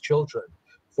to these children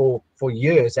for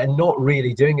years and not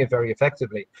really doing it very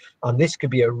effectively. And this could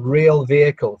be a real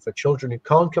vehicle for children who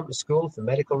can't come to school for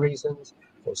medical reasons,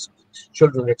 for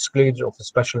children excluded, or for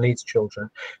special needs children.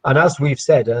 And as we've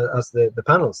said, as the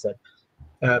panel said,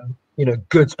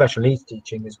 good special needs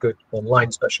teaching is good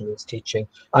online special needs teaching.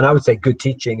 And I would say good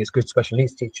teaching is good special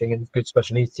needs teaching, and good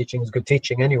special needs teaching is good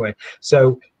teaching anyway.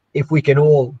 So if we can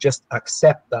all just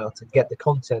accept that and get the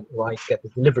content right, get the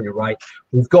delivery right,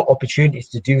 we've got opportunities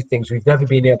to do things we've never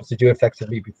been able to do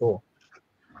effectively before.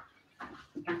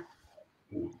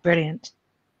 Brilliant.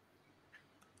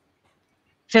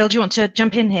 Phil, do you want to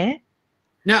jump in here?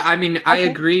 No, I mean, I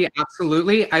agree,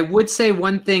 absolutely. I would say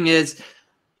one thing is,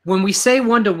 when we say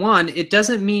one-to-one, it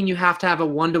doesn't mean you have to have a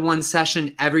one-to-one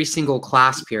session every single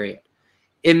class period.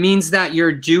 It means that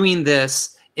you're doing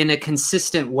this in a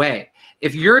consistent way.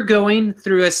 If you're going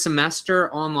through a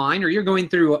semester online, or you're going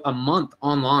through a month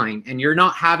online, and you're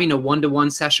not having a one-to-one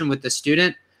session with the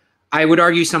student, I would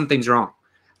argue something's wrong.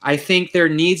 I think there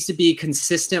needs to be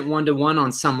consistent one-to-one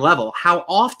on some level. How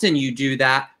often you do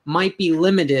that might be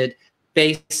limited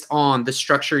based on the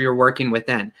structure you're working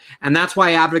within. And that's why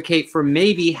I advocate for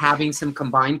maybe having some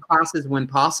combined classes when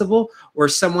possible, or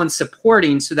someone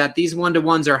supporting, so that these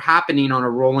one-to-ones are happening on a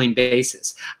rolling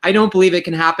basis. I don't believe it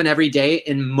can happen every day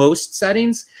in most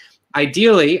settings.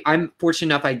 Ideally, I'm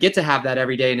fortunate enough I get to have that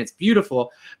every day, and it's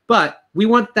beautiful, but we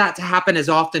want that to happen as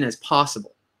often as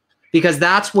possible, because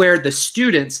that's where the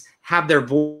students have their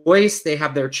voice, they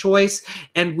have their choice,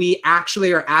 and we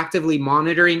actually are actively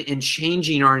monitoring and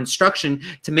changing our instruction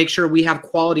to make sure we have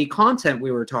quality content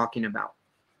we were talking about.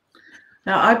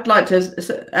 Now, I'd like to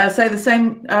say the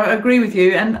same, agree with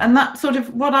you, and that's sort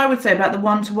of what I would say about the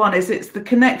one-to-one is it's the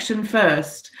connection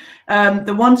first.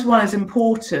 The one-to-one is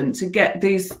important to get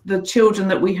the children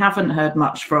that we haven't heard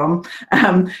much from,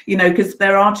 because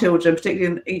there are children,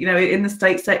 particularly in the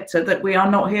state sector, that we are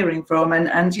not hearing from,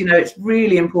 and it's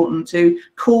really important to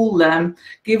call them,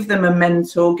 give them a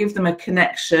mentor, give them a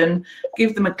connection,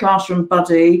 give them a classroom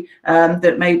buddy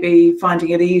that may be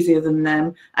finding it easier than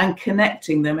them, and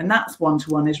connecting them. And that's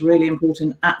one-to-one is really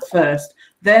important at first.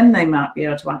 Then they might be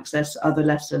able to access other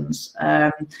lessons.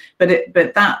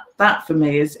 But that for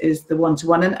me is the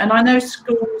one-to-one. And I know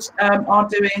schools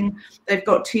they've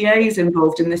got TAs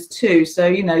involved in this too.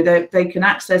 So, they can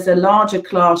access a larger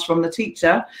class from the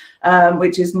teacher,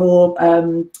 which is more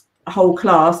whole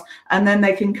class, and then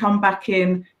they can come back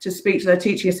in to speak to their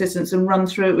teaching assistants and run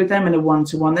through it with them in a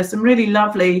one-to-one. There's some really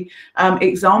lovely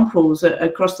examples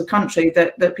across the country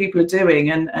that people are doing,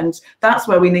 and that's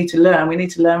where we need to learn. We need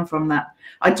to learn from that.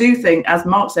 I do think, as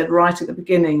Mark said right at the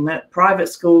beginning, that private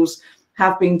schools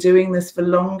have been doing this for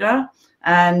longer,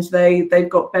 and they've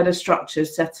got better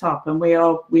structures set up, and we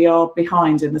are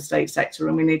behind in the state sector,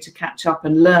 and we need to catch up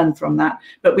and learn from that.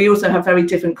 But we also have very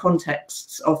different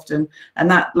contexts often, and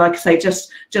that, like I say,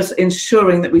 just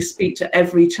ensuring that we speak to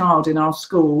every child in our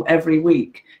school every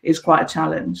week is quite a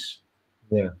challenge.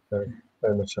 Yeah, very,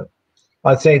 very much so.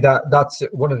 I'd say that's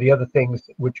one of the other things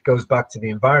which goes back to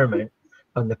the environment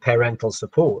and the parental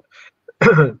support.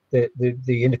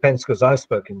 the independent schools I've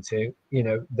spoken to,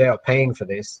 they are paying for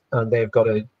this, and they've got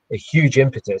a huge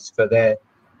impetus for their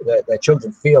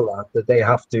children feel that they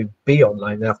have to be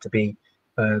online, they have to be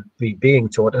being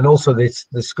taught, and also the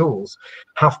schools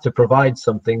have to provide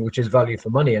something which is value for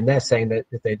money, and they're saying that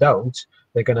if they don't,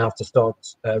 they're going to have to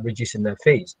start reducing their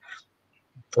fees.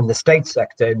 In the state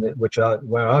sector,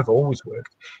 where I've always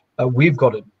worked, we've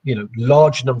got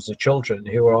large numbers of children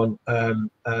who are on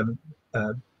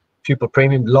pupil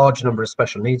premium, large number of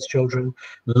special needs children,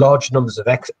 large numbers of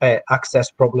access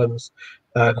problems.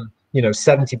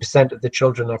 70% of the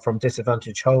children are from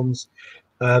disadvantaged homes.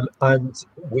 and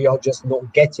we are just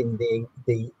not getting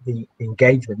the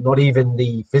engagement, not even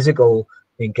the physical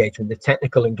engagement, the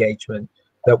technical engagement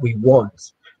that we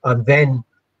want. And then,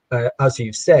 as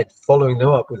you've said, following them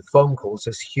up with phone calls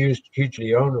is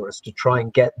hugely onerous to try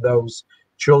and get those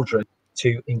children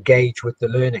to engage with the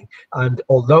learning. And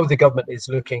although the government is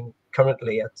looking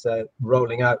currently at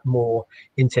rolling out more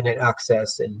internet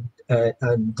access and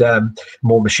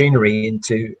more machinery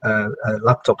into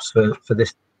laptops for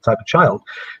this type of child,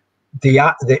 the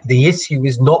issue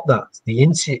is not that. The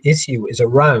issue is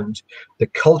around the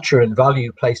culture and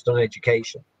value placed on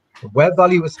education. Where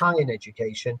value is high in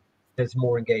education, there's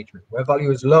more engagement. Where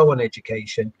value is low on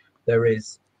education, there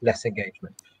is less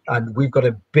engagement. And we've got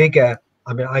a bigger,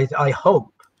 I mean, I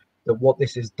hope that what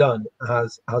this has done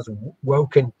has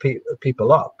woken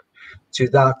people up to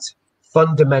that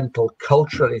fundamental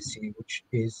cultural issue, which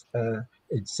is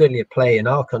it's certainly at play in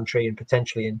our country and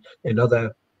potentially in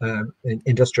other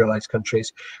industrialized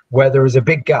countries, where there is a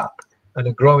big gap and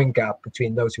a growing gap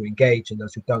between those who engage and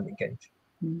those who don't engage.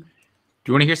 Do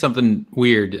you want to hear something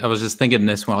weird? I was just thinking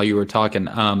this while you were talking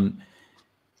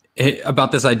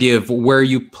about this idea of where are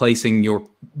you placing your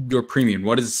premium?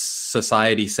 What is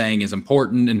society saying is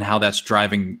important and how that's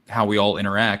driving how we all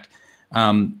interact?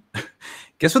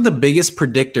 Guess what the biggest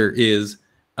predictor is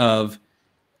of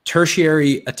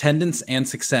tertiary attendance and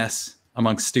success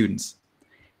amongst students?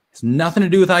 Has nothing to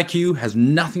do with IQ, has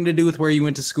nothing to do with where you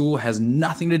went to school, has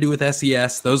nothing to do with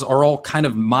SES. Those are all kind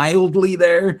of mildly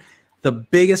there. The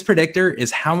biggest predictor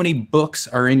is how many books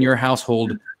are in your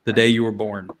household the day you were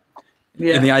born.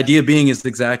 Yeah. And the idea being is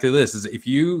exactly this, is if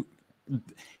you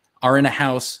are in a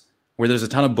house where there's a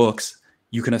ton of books,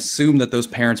 you can assume that those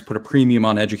parents put a premium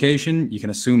on education. You can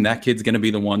assume that kid's going to be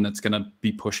the one that's going to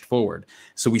be pushed forward.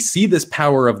 So we see this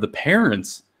power of the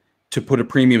parents to put a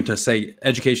premium to say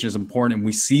education is important, and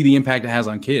we see the impact it has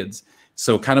on kids.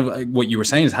 So kind of like what you were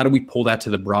saying is, how do we pull that to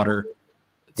the broader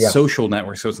social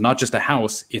network? So it's not just a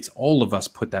house, it's all of us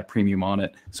put that premium on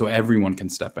it so everyone can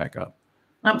step back up.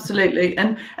 Absolutely.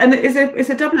 And it's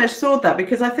a double-edged sword, that,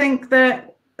 because I think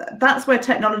that that's where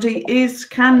technology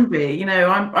can be. You know,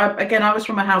 I was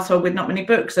from a household with not many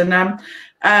books, and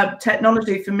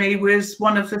technology for me was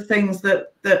one of the things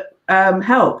that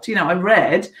helped. You know, I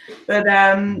read, but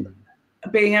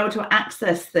being able to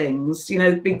access things, you know,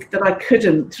 that I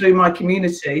couldn't through my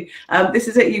community. This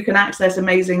is it. You can access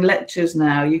amazing lectures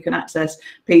now. You can access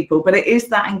people, but it is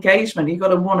that engagement. You've got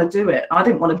to want to do it. I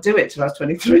didn't want to do it till I was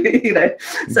 23, you know.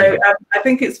 So I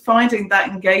think it's finding that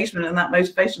engagement and that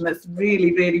motivation that's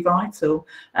really, really vital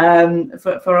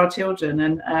for our children.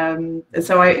 And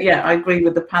so I agree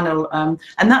with the panel. And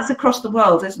that's across the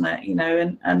world, isn't it? You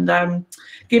know, and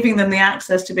giving them the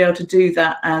access to be able to do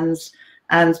that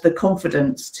and the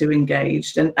confidence to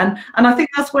engage. And I think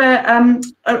that's where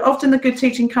often the good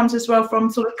teaching comes as well,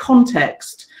 from sort of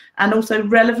context and also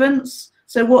relevance.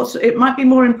 So it might be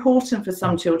more important for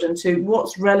some children to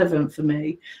what's relevant for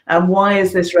me and why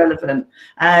is this relevant?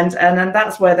 And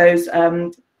that's where those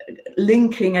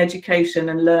linking education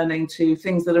and learning to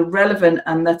things that are relevant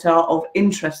and that are of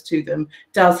interest to them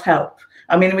does help.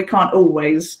 I mean, we can't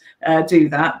always do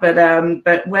that,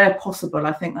 but where possible,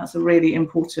 I think that's a really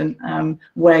important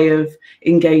way of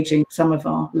engaging some of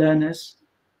our learners.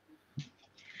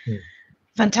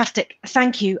 Fantastic,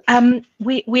 thank you.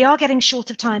 We are getting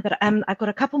short of time, but I've got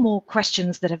a couple more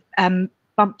questions that have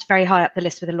bumped very high up the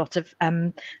list with a lot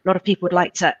of people would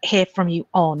like to hear from you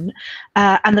on.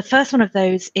 And the first one of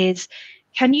those is,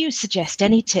 can you suggest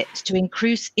any tips to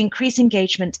increase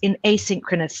engagement in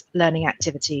asynchronous learning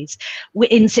activities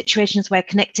in situations where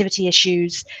connectivity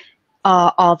issues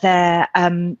are there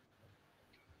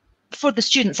for the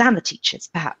students and the teachers,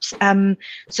 perhaps?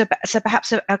 So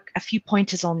perhaps a few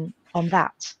pointers on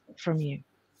that from you.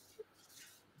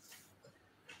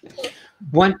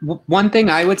 One thing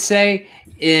I would say,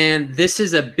 and this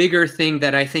is a bigger thing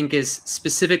that I think is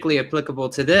specifically applicable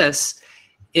to this,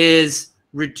 is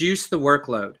reduce the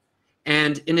workload.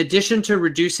 And in addition to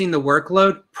reducing the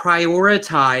workload,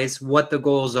 prioritize what the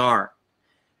goals are.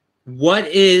 What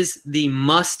is the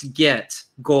must-get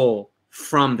goal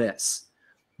from this?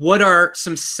 What are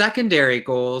some secondary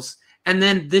goals? And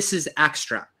then this is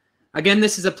extra. Again,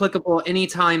 this is applicable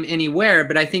anytime, anywhere,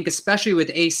 but I think especially with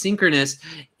asynchronous,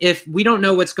 if we don't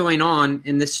know what's going on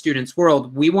in this student's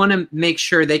world, we want to make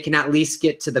sure they can at least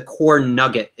get to the core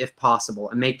nugget if possible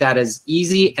and make that as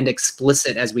easy and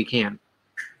explicit as we can.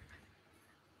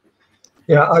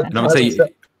 Yeah,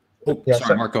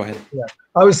 sorry, Mark, go ahead. Yeah,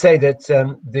 I would say that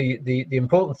the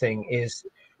important thing is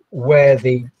where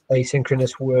the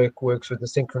asynchronous work works with the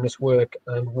synchronous work,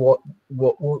 and what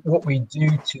we do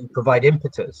to provide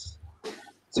impetus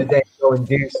to then go and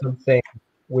do something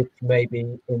which may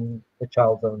be in the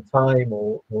child's own time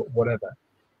or whatever.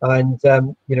 And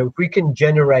you know, if we can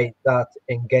generate that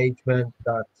engagement,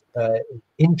 that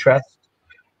interest,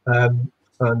 and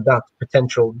that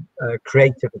potential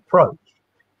creative approach,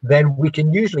 then we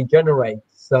can usually generate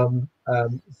some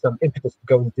impetus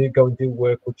to go and do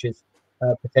work which is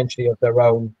potentially of their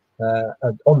own,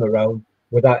 on their own,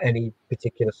 without any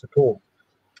particular support.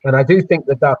 And I do think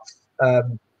that that's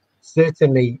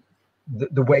certainly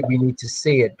the way we need to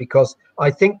see it, because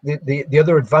I think the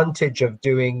other advantage of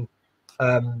doing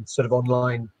sort of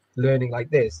online learning like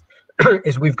this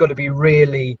is we've got to be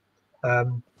really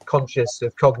conscious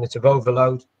of cognitive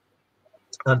overload,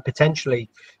 and potentially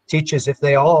teachers, if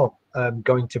they are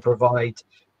going to provide,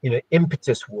 you know,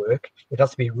 impetus work, it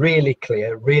has to be really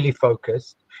clear, really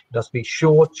focused. It has to be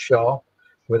short, sharp,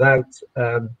 without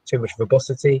too much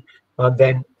verbosity, and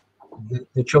then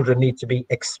the children need to be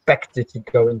expected to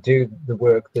go and do the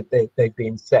work that they've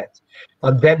been set,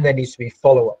 and then there needs to be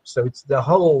follow-up. So it's the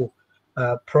whole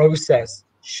process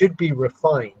should be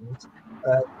refined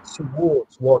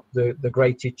towards what the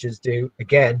great teachers do,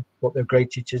 again, what the great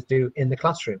teachers do in the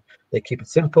classroom. They keep it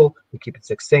simple, they keep it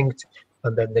succinct,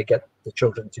 and then they get the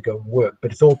children to go and work.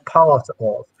 But it's all part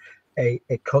of a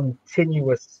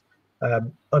continuous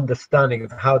understanding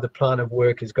of how the plan of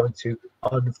work is going to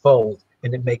unfold,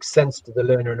 and it makes sense to the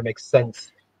learner, and it makes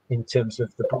sense in terms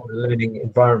of the learning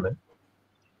environment.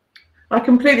 I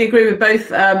completely agree with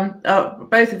both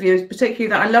of you, particularly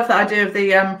that I love the idea of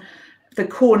the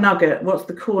core nugget. What's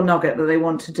the core nugget that they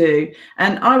want to do?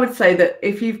 And I would say that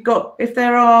if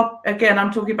there are, again,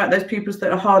 I'm talking about those pupils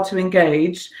that are hard to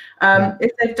engage,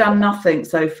 if they've done nothing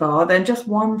so far, then just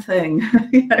one thing,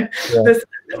 you know,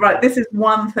 this is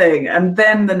one thing, and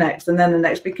then the next, and then the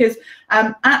next, because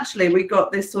actually we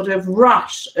got this sort of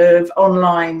rush of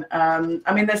online.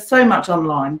 I mean, there's so much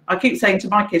online. I keep saying to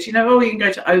my kids, you know, oh, you can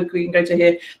go to Oak, or you can go to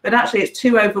here, but actually it's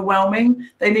too overwhelming.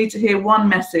 They need to hear one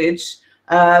message,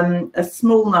 a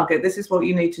small nugget. This is what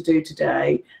you need to do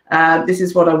today. This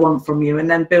is what I want from you, and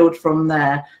then build from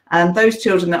there. And those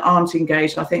children that aren't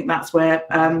engaged, I think that's where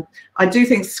I do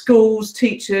think schools,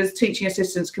 teachers, teaching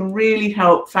assistants can really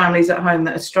help families at home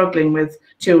that are struggling with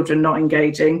children not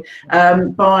engaging,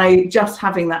 by just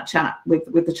having that chat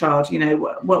with the child. You know,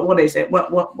 what is it?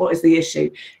 What is the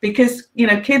issue? Because, you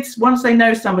know, kids, once they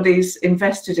know somebody's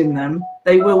invested in them,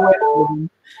 they will work with them.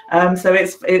 So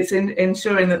it's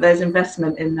ensuring that there's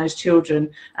investment in those children,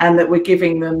 and that we're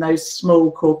giving them those small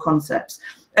core concepts.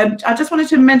 I just wanted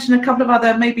to mention a couple of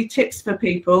other maybe tips for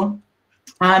people,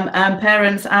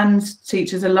 parents and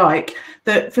teachers alike,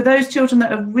 that for those children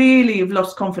that have really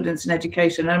lost confidence in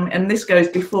education, and this goes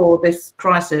before this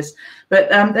crisis, but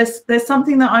there's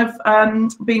something that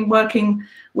I've been working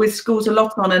with schools a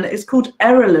lot on, and it's called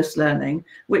errorless learning,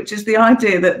 which is the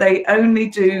idea that they only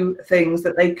do things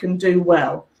that they can do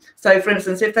well. So, for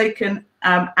instance, if they can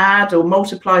add or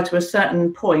multiply to a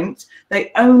certain point,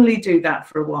 they only do that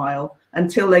for a while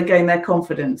until they gain their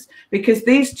confidence. Because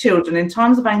these children, in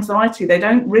times of anxiety, they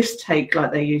don't risk take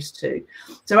like they used to.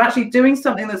 So actually doing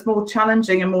something that's more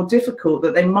challenging and more difficult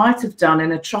that they might have done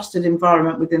in a trusted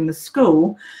environment within the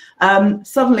school,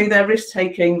 suddenly they're risk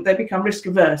taking, they become risk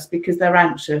averse because they're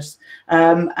anxious.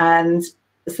 And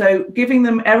so giving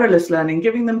them errorless learning,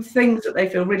 giving them things that they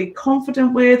feel really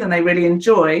confident with and they really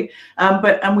enjoy,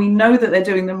 and we know that they're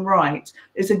doing them right,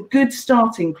 is a good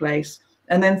starting place,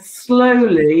 and then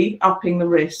slowly upping the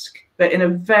risk, but in a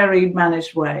very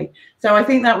managed way. So I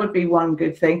think that would be one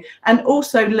good thing. And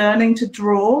also learning to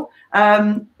draw.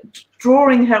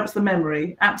 Drawing helps the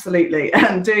memory, absolutely,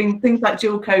 and doing things like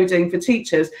dual coding for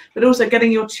teachers, but also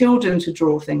getting your children to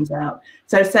draw things out.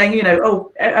 So saying, you know,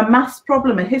 oh, a maths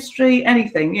problem, a history,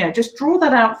 anything, you know, just draw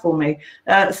that out for me.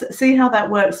 See how that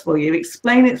works for you.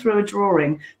 Explain it through a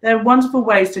drawing. There are wonderful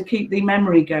ways to keep the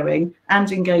memory going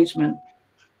and engagement.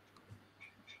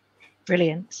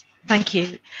 Brilliant. Thank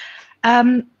you.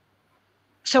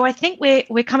 So I think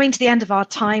we're coming to the end of our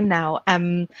time now.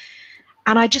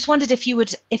 And I just wondered if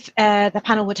the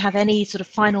panel would have any sort of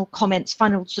final comments,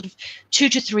 final sort of 2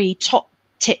 to 3 top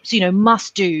tips, you know,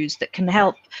 must-dos that can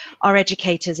help our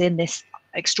educators in this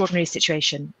extraordinary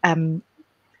situation.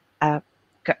 Jared,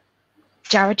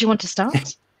 do you want to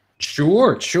start?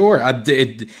 Sure.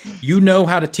 You know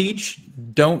how to teach.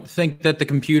 Don't think that the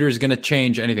computer is going to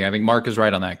change anything. I think Mark is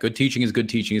right on that. Good teaching is good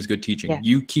teaching is good teaching. Yeah.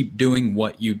 You keep doing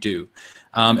what you do.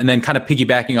 And then kind of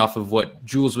piggybacking off of what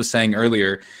Jules was saying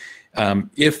earlier,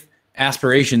 if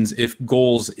aspirations, if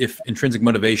goals, if intrinsic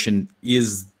motivation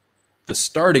is the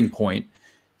starting point,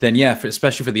 then yeah,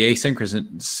 especially for the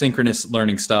asynchronous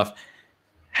learning stuff,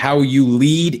 how you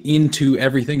lead into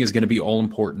everything is going to be all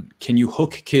important. Can you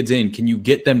hook kids in? Can you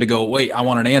get them to go, wait, I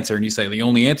want an answer? And you say, the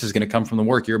only answer is going to come from the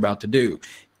work you're about to do.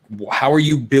 How are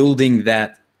you building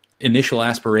that initial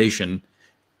aspiration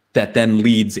that then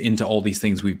leads into all these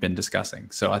things we've been discussing?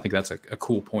 So I think that's a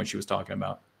cool point she was talking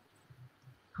about.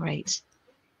 Great.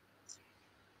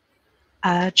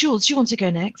 Jules, do you want to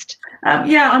go next?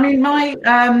 Yeah, I mean,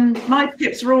 my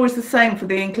tips are always the same for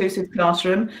the inclusive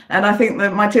classroom, and I think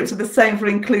that my tips are the same for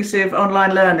inclusive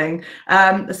online learning.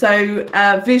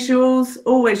 Visuals,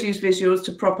 always use visuals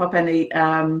to prop up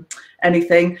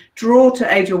anything. Draw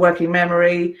to aid your working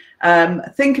memory.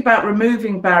 Think about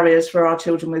removing barriers for our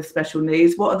children with special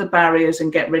needs. What are the barriers,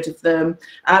 and get rid of them.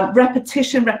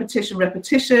 Repetition, repetition,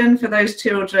 repetition for those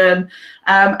children,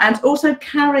 and also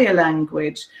carrier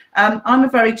language. I'm a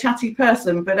very chatty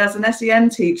person, but as an SEN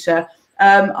teacher,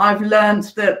 I've learned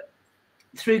that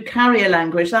through carrier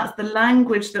language, that's the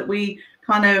language that we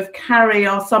kind of carry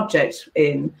our subject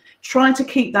in. Try to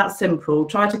keep that simple,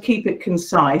 try to keep it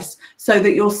concise so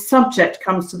that your subject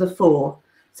comes to the fore.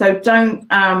 So don't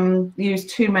use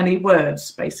too many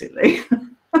words, basically,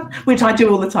 which I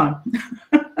do all the time.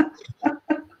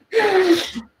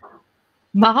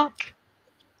 Mark?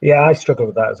 Yeah, I struggle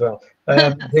with that as well.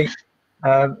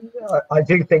 I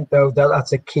do think, though, that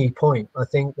that's a key point. I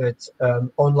think that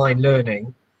online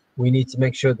learning, we need to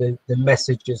make sure that the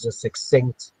messages are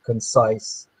succinct,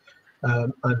 concise,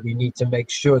 and we need to make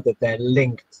sure that they're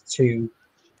linked to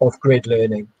off-grid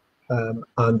learning,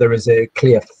 and there is a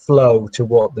clear flow to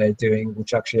what they're doing,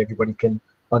 which actually everybody can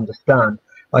understand.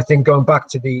 I think going back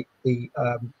to the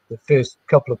first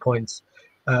couple of points,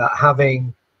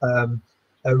 having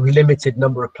a limited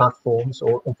number of platforms,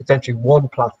 or potentially one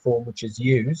platform which is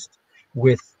used,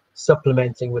 with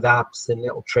supplementing with apps and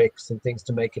little tricks and things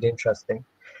to make it interesting.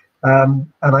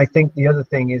 And I think the other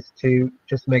thing is to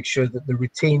just make sure that the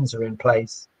routines are in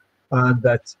place, and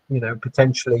that, you know,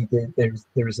 potentially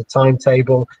there is a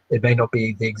timetable. It may not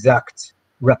be the exact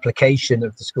replication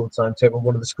of the school timetable.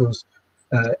 One of the schools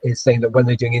is saying that when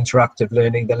they're doing interactive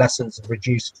learning, the lessons are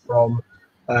reduced from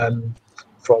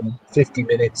 50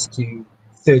 minutes to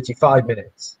 35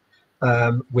 minutes,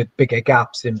 with bigger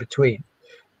gaps in between.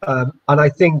 And I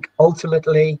think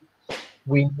ultimately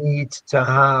we need to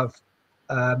have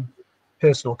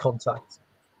personal contact,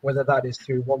 whether that is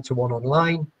through one-to-one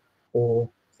online, or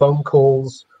phone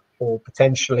calls, or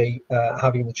potentially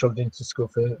having the children into school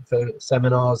for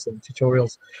seminars and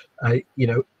tutorials. You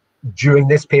know, during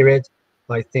this period,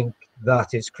 I think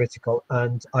that is critical,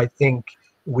 and I think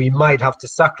we might have to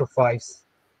sacrifice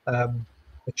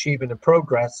achievement and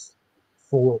progress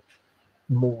for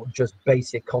more just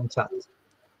basic contact.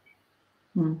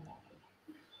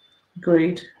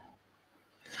 Agreed.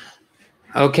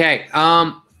 Okay.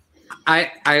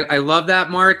 I love that,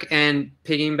 Mark. And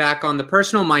piggying back on the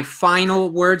personal, my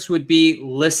final words would be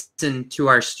listen to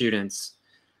our students.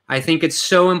 I think it's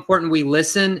so important we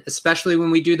listen, especially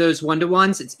when we do those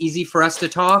one-to-ones. It's easy for us to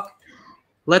talk.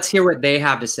 Let's hear what they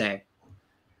have to say.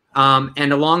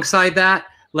 And alongside that,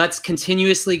 let's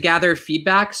continuously gather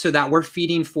feedback so that we're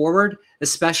feeding forward,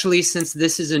 especially since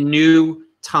this is a new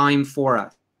time for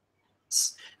us.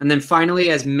 And then finally,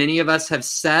 as many of us have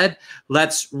said,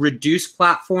 let's reduce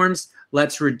platforms,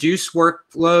 let's reduce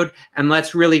workload, and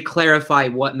let's really clarify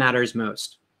what matters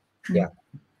most. Yeah.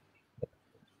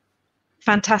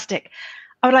 Fantastic.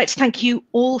 I would like to thank you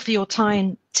all for your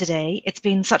time today. It's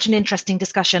been such an interesting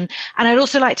discussion. And I'd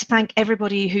also like to thank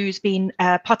everybody who's been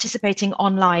participating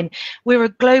online. We're a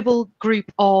global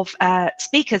group of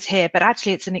speakers here, but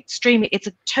actually it's a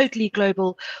totally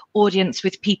global audience,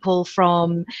 with people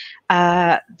from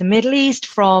the Middle East,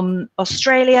 from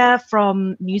Australia,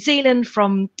 from New Zealand,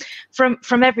 from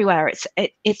everywhere.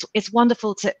 It's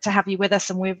wonderful to have you with us,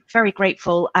 and we're very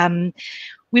grateful.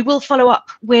 We will follow up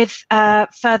with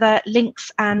further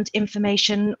links and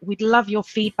information. We'd love your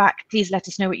feedback. Please let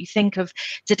us know what you think of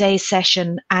today's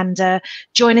session, and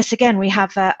join us again. We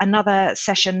have another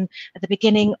session at the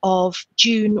beginning of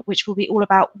June, which will be all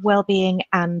about well-being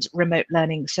and remote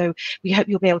learning. So we hope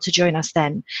you'll be able to join us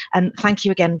then. And thank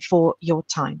you again for your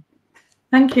time.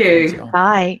 Thank you.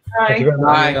 Bye. Bye. Thank you very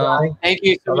much. Bye. Thank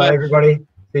you so Bye, much. everybody.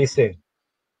 See you soon.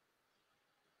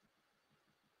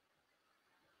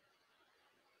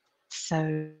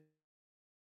 So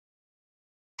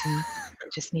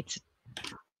just need to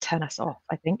turn us off,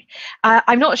 I think.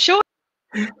 I'm not sure.